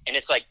football. And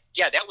it's like,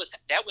 yeah, that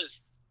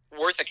was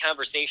worth a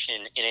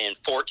conversation in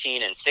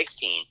 14 and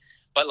 16.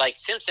 But like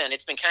since then,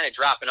 it's been kind of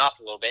dropping off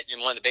a little bit.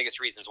 And one of the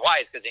biggest reasons why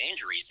is because of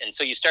injuries. And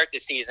so you start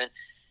this season,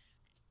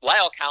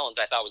 Lyle Collins,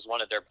 I thought was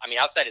one of their. I mean,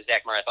 outside of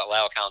Zach Martin, I thought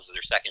Lyle Collins was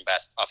their second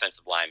best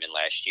offensive lineman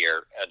last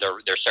year.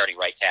 Their starting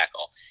right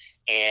tackle,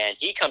 and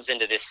he comes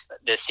into this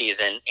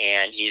season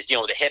and he's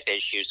dealing with a hip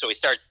issue. So he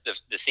starts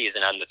the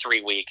season on the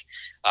 3-week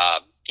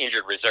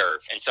injured reserve,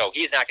 and so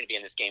he's not going to be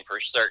in this game for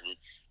certain.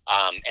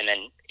 And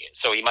then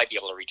so he might be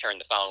able to return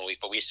the following week,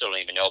 but we still don't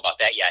even know about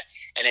that yet.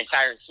 And then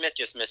Tyron Smith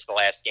just missed the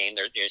last game.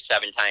 They're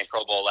 7-time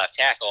Pro Bowl left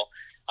tackle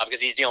because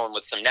he's dealing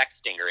with some neck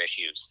stinger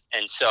issues,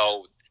 and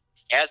so.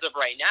 As of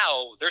right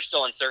now, they're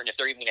still uncertain if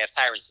they're even going to have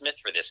Tyron Smith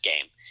for this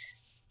game.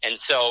 And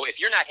so if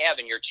you're not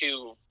having your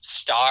 2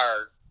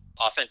 star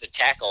offensive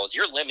tackles,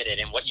 you're limited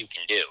in what you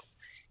can do.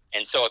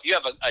 And so if you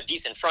have a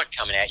decent front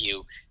coming at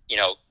you,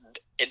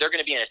 they're going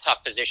to be in a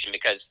tough position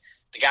because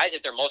the guys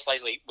that they're most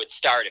likely would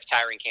start if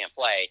Tyron can't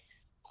play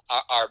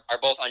are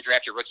both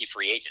undrafted rookie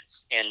free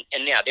agents. And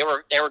yeah, they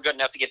were good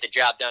enough to get the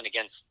job done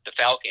against the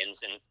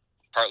Falcons, and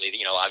partly,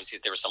 obviously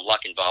there was some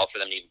luck involved for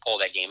them to even pull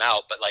that game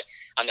out. But like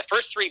on the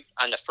first three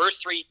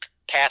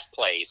pass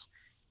plays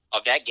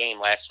of that game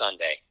last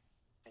Sunday,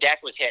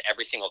 Dak was hit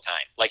every single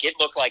time. Like it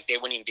looked like they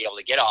wouldn't even be able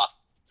to get off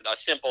a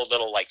simple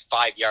little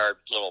 5-yard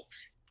little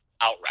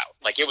out route.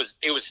 Like it was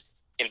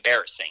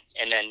embarrassing.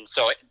 And then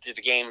so the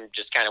game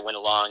just kind of went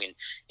along, and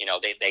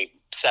they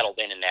settled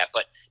in that.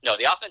 But no,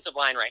 the offensive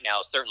line right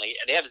now certainly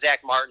they have Zach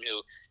Martin,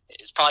 who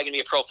is probably going to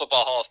be a Pro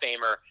Football Hall of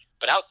Famer.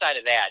 But outside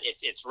of that,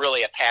 it's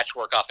really a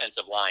patchwork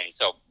offensive line.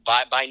 So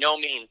by no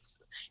means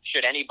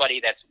should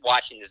anybody that's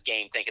watching this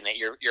game thinking that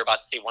you're about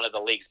to see one of the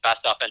league's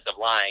best offensive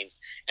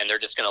lines, and they're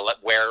just going to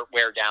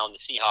wear down the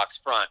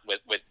Seahawks front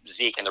with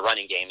Zeke in the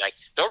running game. Like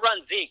they'll run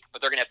Zeke,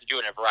 but they're going to have to do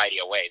it in a variety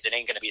of ways. It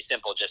ain't going to be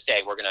simple. Just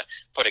say we're going to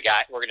put a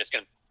guy. We're just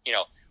going to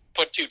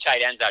put 2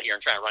 tight ends out here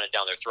and try and run it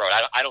down their throat.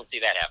 I don't see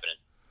that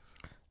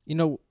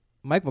happening.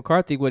 Mike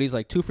McCarthy, he's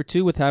like 2 for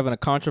 2 with having a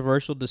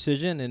controversial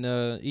decision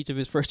in each of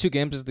his first 2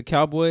 games as the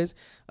Cowboys.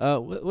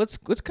 What's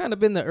kind of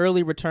been the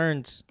early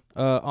returns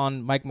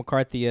on Mike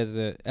McCarthy as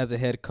a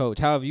head coach?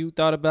 How have you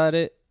thought about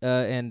it?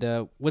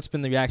 And what's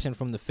been the reaction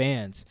from the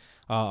fans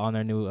on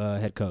their new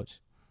head coach?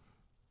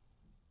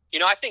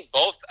 I think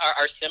both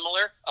are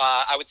similar.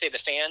 I would say the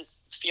fans'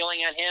 feeling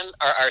on him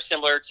are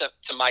similar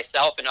to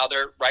myself and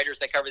other writers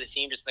that cover the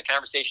team, just the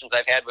conversations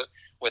I've had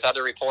with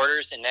other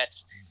reporters,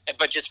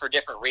 but just for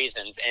different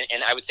reasons.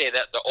 And I would say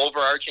that the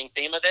overarching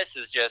theme of this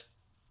is just,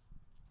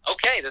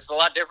 okay, this is a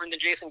lot different than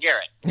Jason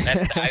Garrett.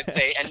 I'd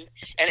say, and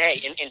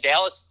hey, in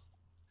Dallas,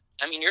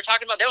 I mean, you're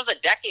talking about, there was a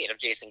decade of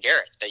Jason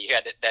Garrett that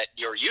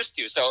you were used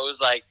to. So it was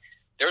like,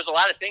 there was a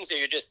lot of things that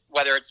you're just,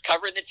 whether it's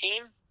covering the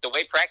team, the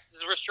way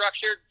practices were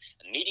structured,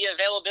 media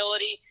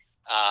availability,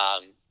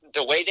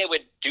 the way they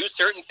would do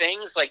certain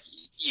things, like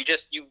you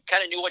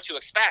kind of knew what to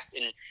expect.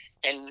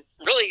 And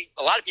really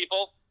a lot of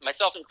people,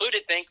 myself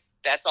included, think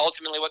that's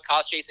ultimately what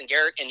cost Jason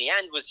Garrett in the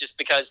end, was just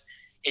because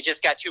it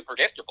just got too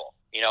predictable.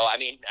 I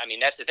mean,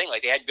 that's the thing.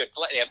 Like they had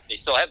they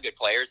still have good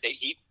players.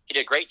 He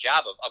did a great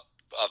job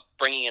of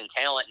bringing in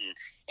talent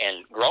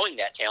and growing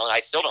that talent. I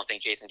still don't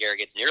think Jason Garrett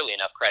gets nearly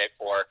enough credit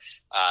for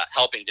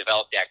helping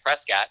develop Dak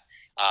Prescott.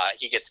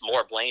 He gets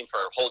more blame for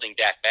holding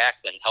Dak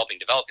back than helping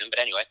develop him. But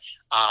anyway,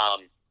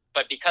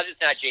 but because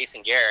it's not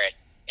Jason Garrett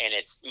and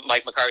it's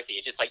Mike McCarthy,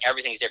 it's just like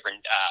everything's different.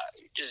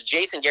 Just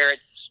Jason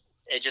Garrett's,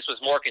 it just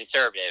was more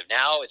conservative.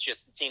 Now it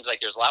seems like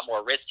there's a lot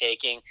more risk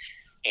taking,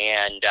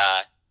 and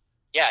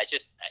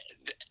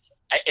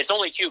it's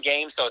only 2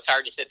 games, so it's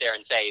hard to sit there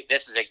and say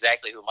this is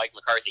exactly who Mike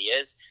McCarthy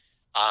is.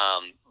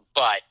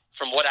 But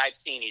from what I've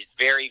seen, he's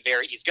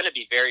going to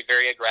be very,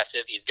 very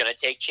aggressive. He's going to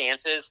take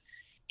chances.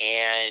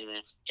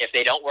 And if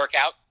they don't work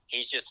out,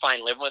 he's just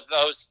fine living with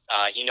those.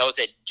 He knows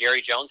that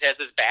Jerry Jones has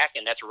his back,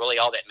 and that's really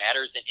all that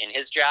matters in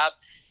his job.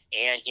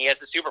 And he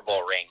has a Super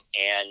Bowl ring,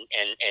 and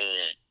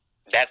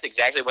that's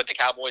exactly what the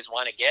Cowboys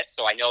want to get.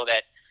 So I know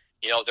that,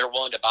 they're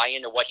willing to buy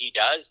into what he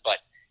does, but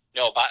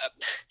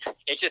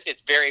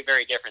it's very,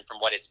 very different from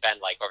what it's been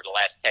like over the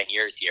last 10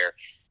 years here.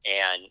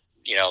 And,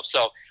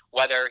 so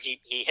whether he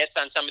hits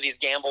on some of these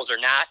gambles or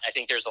not, I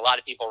think there's a lot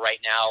of people right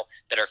now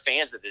that are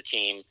fans of the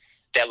team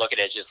that look at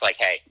it as just like,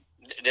 hey,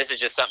 this is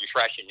just something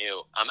fresh and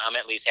new. I'm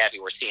at least happy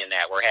we're seeing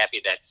that. We're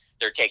happy that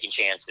they're taking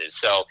chances.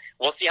 So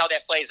we'll see how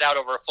that plays out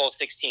over a full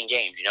 16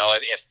 games.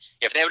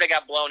 If they would have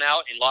got blown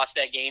out and lost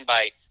that game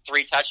by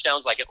 3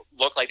 touchdowns like it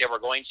looked like they were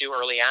going to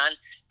early on,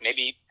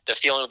 maybe the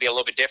feeling would be a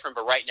little bit different.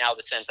 But right now,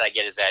 the sense I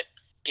get is that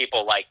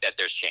people like that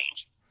there's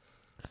change.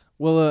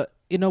 Well,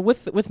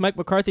 with Mike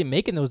McCarthy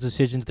making those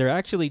decisions, there are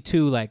actually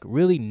 2 like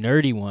really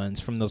nerdy ones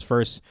from the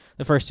first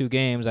 2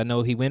 games. I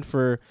know he went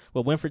for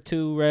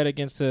 2 right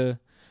against the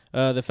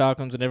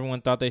Falcons, and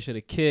everyone thought they should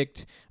have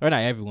kicked, or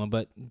not everyone,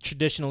 but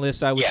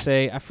traditionalists, I would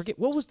say. I forget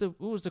what was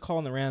the call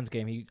in the Rams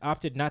game. He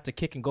opted not to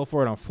kick and go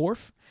for it on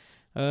 4th.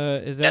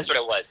 That's what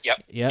it was.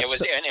 Yep. It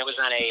was, and it was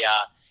on a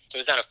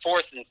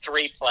 4th and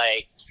 3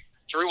 play.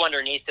 Threw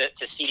underneath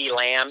to CeeDee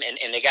Lamb,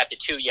 and they got the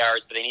 2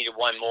 yards, but they needed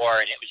 1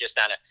 more, and it was just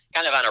on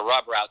a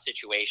rub route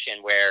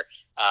situation where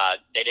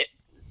they did.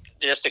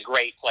 Just a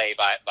great play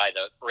by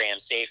the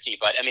Rams safety.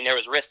 But, there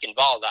was risk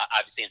involved,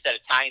 obviously. Instead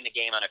of tying the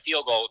game on a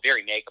field goal,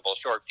 very makeable,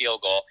 short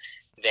field goal,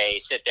 they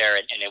sit there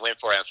and they went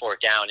for it on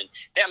 4th down. And,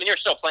 there's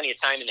still plenty of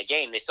time in the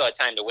game. They still had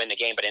time to win the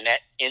game. But in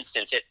that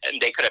instance,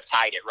 they could have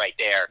tied it right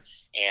there,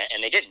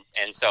 and they didn't.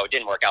 And so it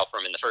didn't work out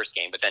for him in the first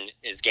game. But then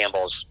his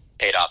gambles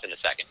paid off in the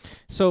second.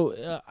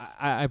 So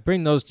I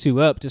bring those 2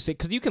 up to say,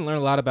 because you can learn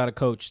a lot about a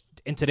coach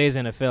in today's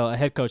NFL, a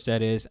head coach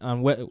that is,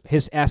 on what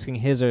asking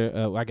his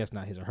or I guess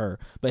not his or her,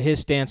 but his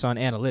stance on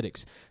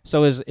analytics.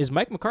 So is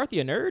Mike McCarthy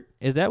a nerd?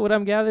 Is that what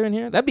I'm gathering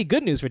here? That'd be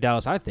good news for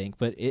Dallas, I think.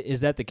 But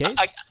is that the case?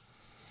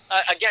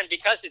 Again,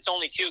 because it's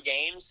only 2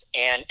 games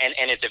and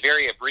it's a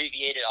very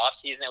abbreviated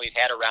offseason that we've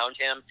had around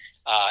him,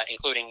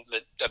 including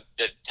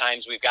the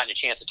times we've gotten a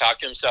chance to talk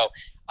to him. So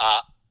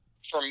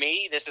for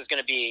me, this is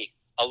going to be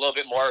a little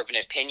bit more of an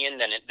opinion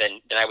than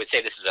I would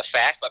say this is a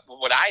fact. But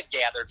what I've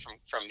gathered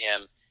from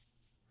him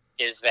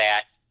is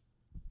that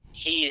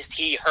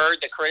he heard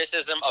the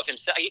criticism of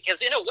himself,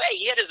 because in a way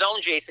he had his own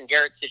Jason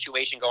Garrett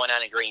situation going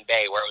on in Green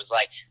Bay, where it was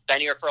like, been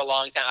here for a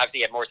long time. Obviously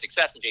he had more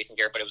success than Jason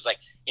Garrett, but it was like,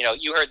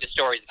 you heard the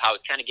stories of how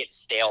it's kind of getting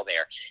stale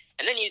there.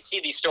 And then you see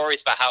these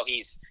stories about how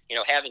he's,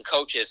 having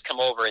coaches come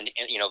over and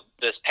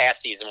this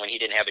past season when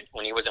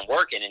he wasn't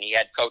working, and he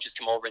had coaches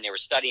come over and they were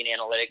studying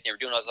analytics, and they were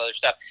doing all this other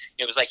stuff.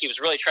 It was like he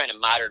was really trying to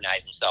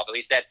modernize himself. At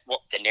least that's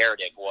what the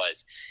narrative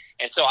was.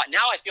 And so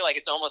now I feel like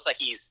it's almost like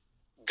he's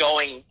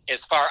going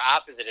as far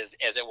opposite as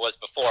it was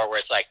before, where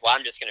it's like, well,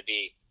 I'm just going to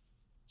be,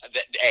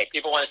 hey,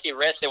 people want to see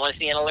risk, they want to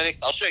see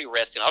analytics, I'll show you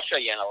risk and I'll show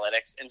you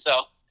analytics. And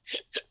so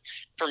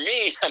for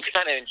me, I'm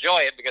kind of enjoy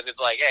it, because it's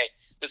like, hey,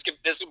 this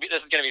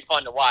is going to be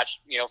fun to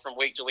watch, from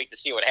week to week to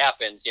see what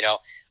happens,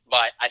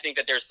 But I think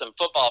that there's some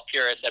football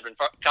purists that have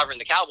been covering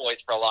the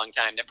Cowboys for a long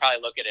time that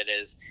probably look at it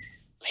as,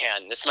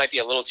 man, this might be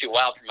a little too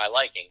wild for my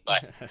liking.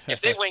 But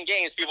if they win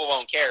games, people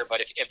won't care.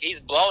 But if he's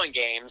blowing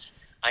games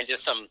on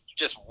just some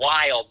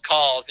wild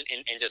calls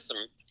and just some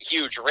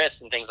huge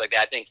risks and things like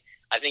that,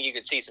 I think you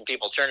could see some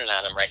people turning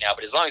on him right now.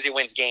 But as long as he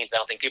wins games, I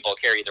don't think people will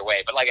care either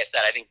way. But like I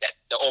said, I think that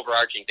the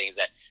overarching thing is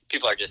that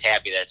people are just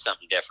happy that it's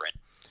something different.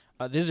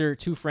 These are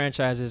 2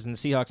 franchises in the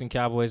Seahawks and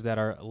Cowboys that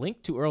are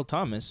linked to Earl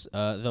Thomas,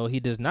 though he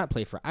does not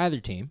play for either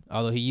team,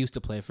 although he used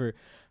to play for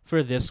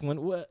this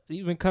one.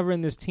 You've been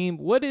covering this team.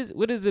 What is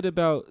it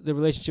about the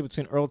relationship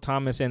between Earl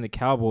Thomas and the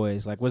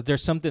Cowboys? Like, was there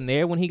something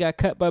there when he got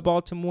cut by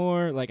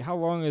Baltimore? Like, how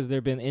long has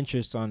there been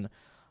interest on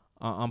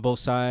both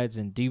sides?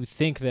 And do you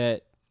think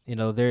that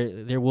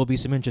there will be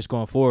some interest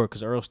going forward,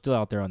 because Earl's still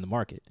out there on the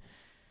market?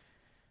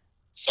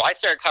 So I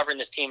started covering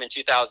this team in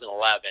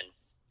 2011,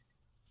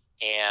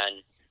 and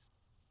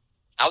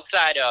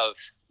outside of,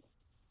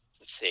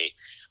 let's see,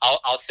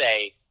 I'll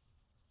say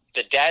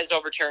the Dez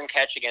overturned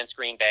catch against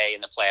Green Bay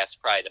in the playoffs is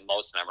probably the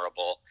most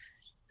memorable.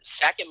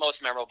 Second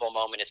most memorable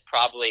moment is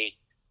probably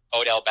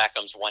Odell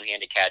Beckham's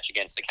one-handed catch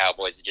against the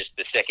Cowboys. Just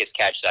the sickest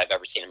catch that I've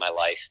ever seen in my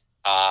life.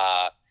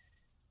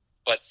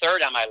 But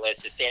third on my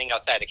list is standing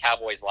outside the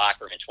Cowboys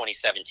locker room in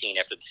 2017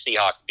 after the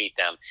Seahawks beat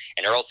them,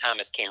 and Earl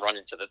Thomas came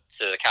running to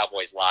the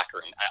Cowboys locker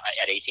room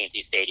at AT&T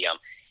Stadium,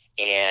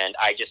 and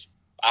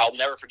I'll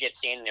never forget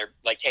standing there,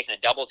 like, taking a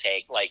double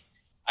take. Like,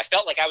 I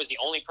felt like I was the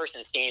only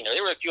person standing there.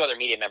 There were a few other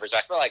media members, but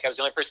I felt like I was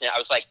the only person. It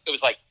was like,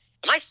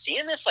 am I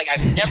seeing this? Like,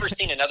 I've never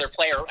seen another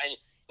player. And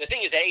the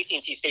thing is, at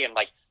AT&T Stadium,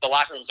 like, the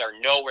locker rooms are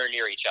nowhere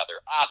near each other,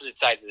 opposite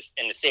sides of this,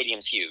 and the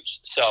stadium's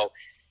huge. So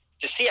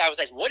to see, I was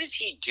like, what is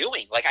he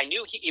doing? Like, I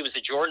knew he was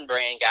a Jordan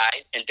Brand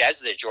guy, and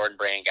Dez is a Jordan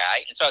Brand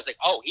guy. And so I was like,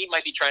 oh, he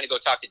might be trying to go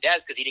talk to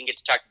Dez, because he didn't get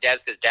to talk to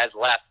Dez because Dez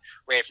left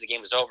right after the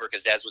game was over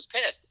because Dez was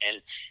pissed.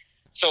 And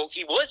So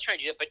he was trying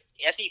to do it, but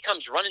as he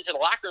comes running to the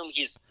locker room,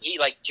 he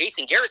like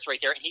Jason Garrett's right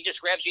there, and he just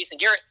grabs Jason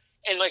Garrett,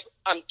 and like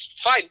I'm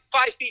 5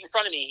 feet in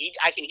front of me,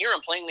 I can hear him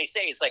plainly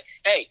say, "It's like,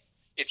 hey,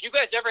 if you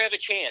guys ever have a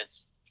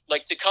chance,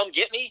 like to come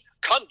get me,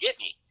 come get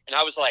me." And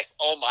I was like,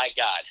 "Oh my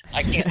God,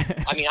 I can't."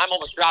 I mean, I'm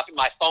almost dropping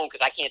my phone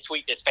because I can't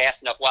tweet this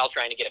fast enough while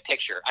trying to get a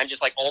picture. I'm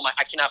just like, "Oh my,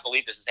 I cannot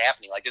believe this is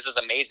happening. Like, this is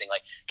amazing.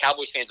 Like,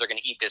 Cowboys fans are going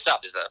to eat this up."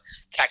 He's a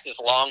Texas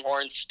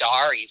Longhorn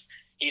star. He's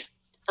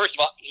first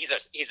of all, he's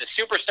a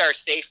superstar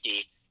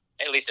safety,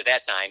 at least at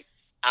that time.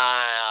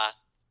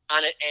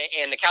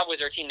 And the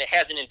Cowboys are a team that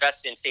hasn't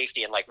invested in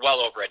safety in like well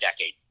over a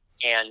decade.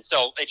 And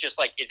so it just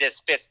like it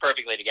just fits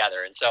perfectly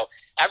together. And so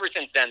ever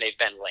since then they've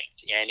been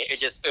linked. And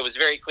it was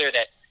very clear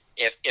that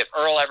if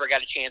Earl ever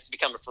got a chance to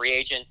become a free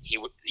agent, he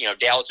would,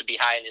 Dallas would be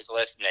high on his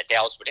list, and that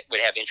Dallas would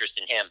have interest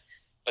in him.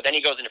 But then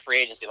he goes into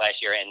free agency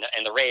last year,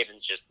 and the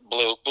Ravens just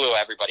blew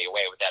everybody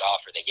away with that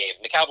offer they gave.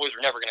 And the Cowboys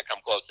were never going to come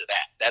close to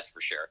that. That's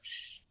for sure.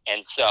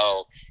 And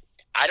so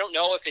I don't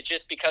know if it's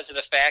just because of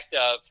the fact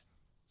of,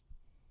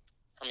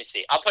 let me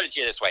see. I'll put it to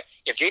you this way.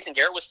 If Jason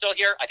Garrett was still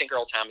here, I think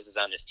Earl Thomas is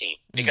on this team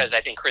because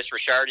I think Chris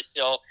Richard is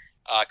still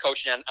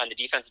coaching on the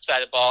defensive side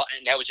of the ball,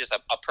 and that was just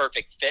a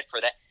perfect fit for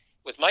that.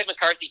 With Mike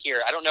McCarthy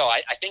here, I don't know.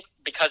 I think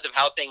because of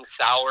how things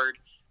soured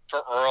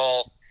for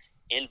Earl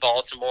in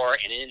Baltimore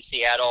and in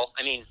Seattle,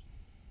 I mean,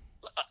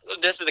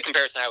 this is the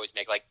comparison I always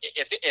make. Like,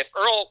 if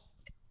Earl,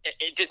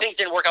 if things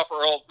didn't work out for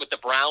Earl with the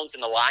Browns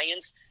and the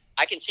Lions,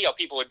 I can see how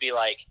people would be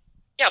like,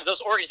 yeah, but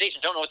those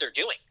organizations don't know what they're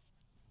doing.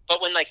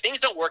 But when, like,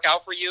 things don't work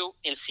out for you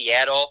in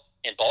Seattle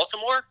and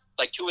Baltimore,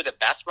 like two of the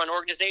best run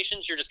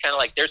organizations, you're just kind of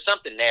like, there's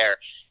something there.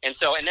 And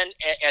so, and then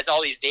as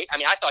all these days, I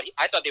mean, I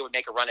thought they would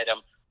make a run at him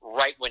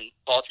right when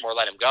Baltimore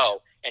let him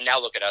go. And now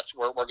look at us.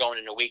 We're going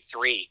into week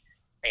 3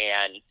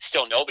 and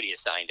still nobody has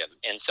signed him.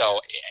 And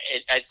so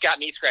it's got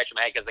me scratching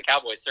my head because the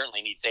Cowboys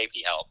certainly need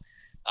safety help.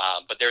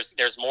 But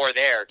there's more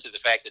there to the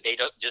fact that they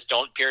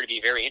don't appear to be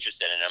very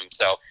interested in him.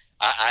 So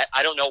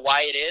I don't know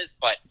why it is,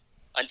 but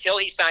until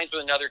he signs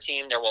with another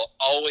team, there will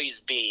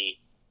always be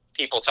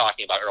people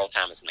talking about Earl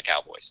Thomas and the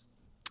Cowboys.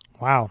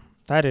 Wow,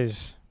 that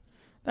is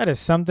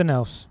something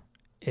else.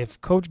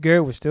 If Coach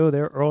Garrett was still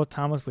there, Earl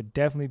Thomas would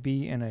definitely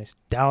be in a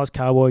Dallas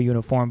Cowboy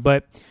uniform.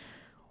 But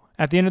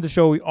at the end of the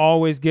show, we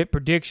always get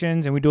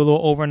predictions, and we do a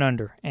little over and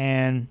under.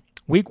 And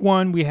week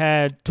 1, we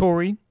had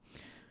Tori.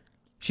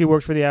 She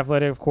works for The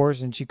Athletic, of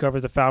course, and she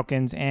covers the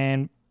Falcons.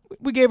 And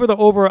we gave her the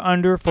over or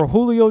under for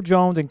Julio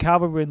Jones and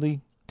Calvin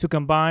Ridley to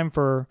combine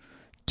for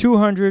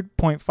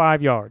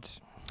 200.5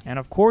 yards. And,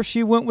 of course,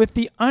 she went with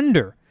the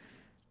under.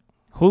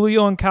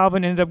 Julio and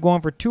Calvin ended up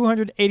going for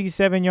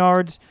 287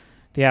 yards.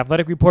 The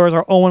Athletic reporters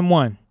are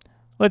 0-1.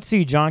 Let's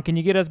see, John. Can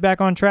you get us back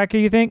on track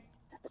here, you think?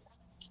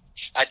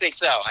 I think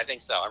so.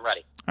 I'm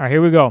ready. All right, here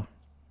we go.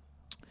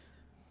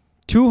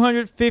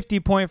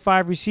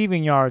 250.5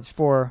 receiving yards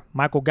for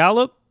Michael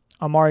Gallup,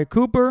 Amari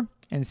Cooper,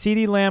 and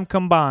CeeDee Lamb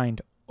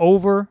combined.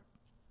 Over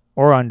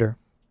or under?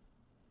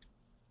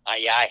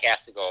 Yeah, I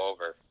have to go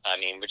over. I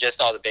mean, with just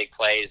all the big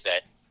plays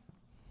that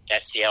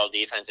Seattle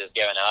defense has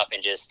given up,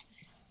 and just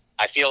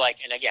I feel like,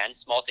 and again,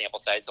 small sample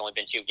size, it's only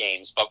been 2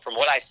 games, but from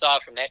what I saw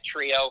from that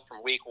trio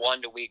from week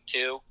 1 to week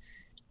 2,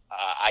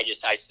 I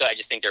just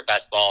think their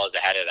best ball is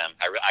ahead of them.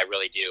 I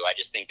really do. I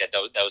just think that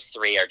those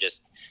 3 are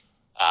just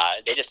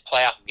they just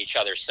play off of each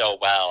other so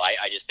well.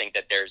 I just think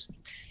that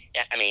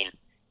I mean,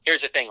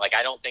 here's the thing. Like,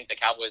 I don't think the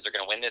Cowboys are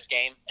going to win this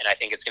game, and I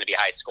think it's going to be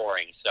high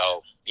scoring.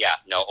 So, yeah,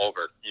 no,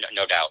 over,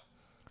 no doubt.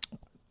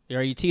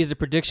 You teased the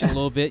prediction a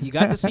little bit. You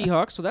got the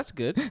Seahawks, so that's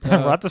good.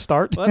 We're at the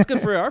start. Well, that's good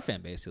for our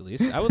fan base, at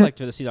least. I would like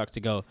for the Seahawks to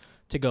go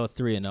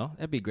 3-0.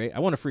 That'd be great. I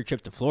want a free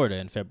trip to Florida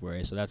in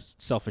February, so that's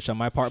selfish on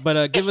my part.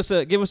 But give us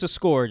a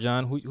score,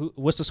 John.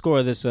 What's the score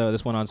of this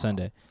one on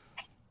Sunday?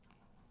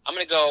 I'm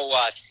going to go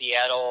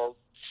Seattle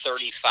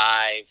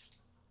 35,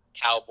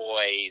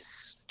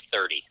 Cowboys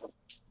 30.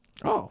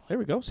 Oh, there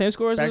we go. Same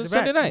score as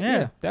Sunday night.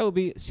 Yeah, that would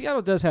be.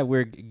 Seattle does have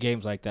weird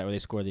games like that where they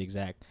score the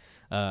exact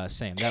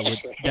same.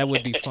 That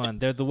would be fun.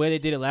 The way they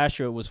did it last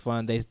year, it was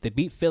fun. They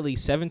beat Philly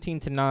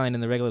 17-9 in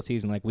the regular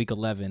season, like week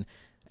 11,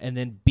 and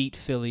then beat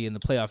Philly in the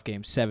playoff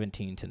game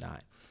 17-9.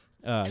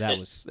 That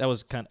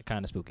was kind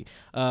of spooky.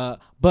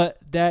 But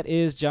that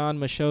is John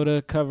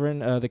Machota covering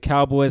the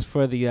Cowboys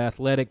for The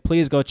Athletic.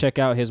 Please go check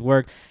out his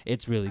work.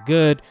 It's really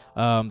good.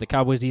 The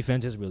Cowboys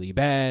defense is really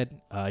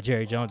bad.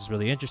 Jerry Jones is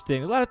really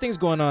interesting. A lot of things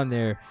going on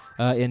there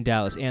in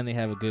Dallas, and they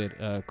have a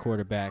good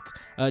quarterback.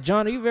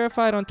 John, are you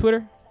verified on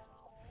Twitter?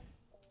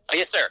 Oh,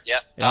 yes, sir.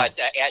 Yeah. It's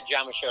at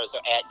John Machota, so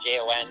at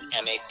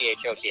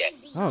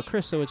JONMACHOTA. Oh,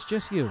 Chris, so it's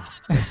just you.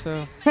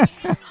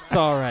 It's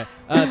all right.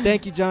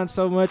 Thank you, John,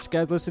 so much.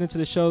 Guys, listening to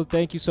the show,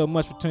 thank you so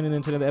much for tuning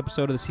into another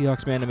episode of the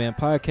Seahawks Man to Man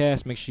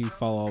podcast. Make sure you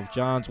follow all of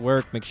John's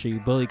work. Make sure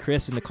you bully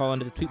Chris in the call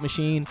into the tweet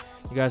machine.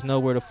 You guys know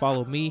where to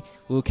follow me.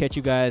 We'll catch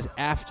you guys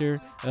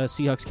after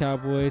Seahawks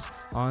Cowboys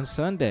on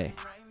Sunday.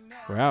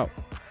 We're out.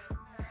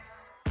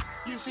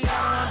 You see, I don't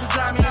have to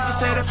drive me. You can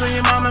say that for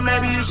your mama.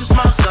 Maybe you should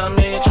smoke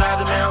something. You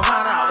tried the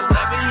marijuana. I was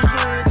loving you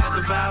good.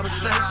 The vibe was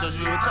straight. Showed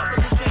you a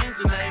couple of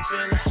things and they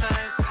feelings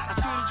changed. I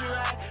treated you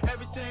right.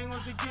 Everything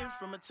was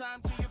From a time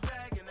to your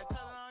bag and the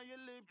color on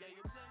your lip, yeah, you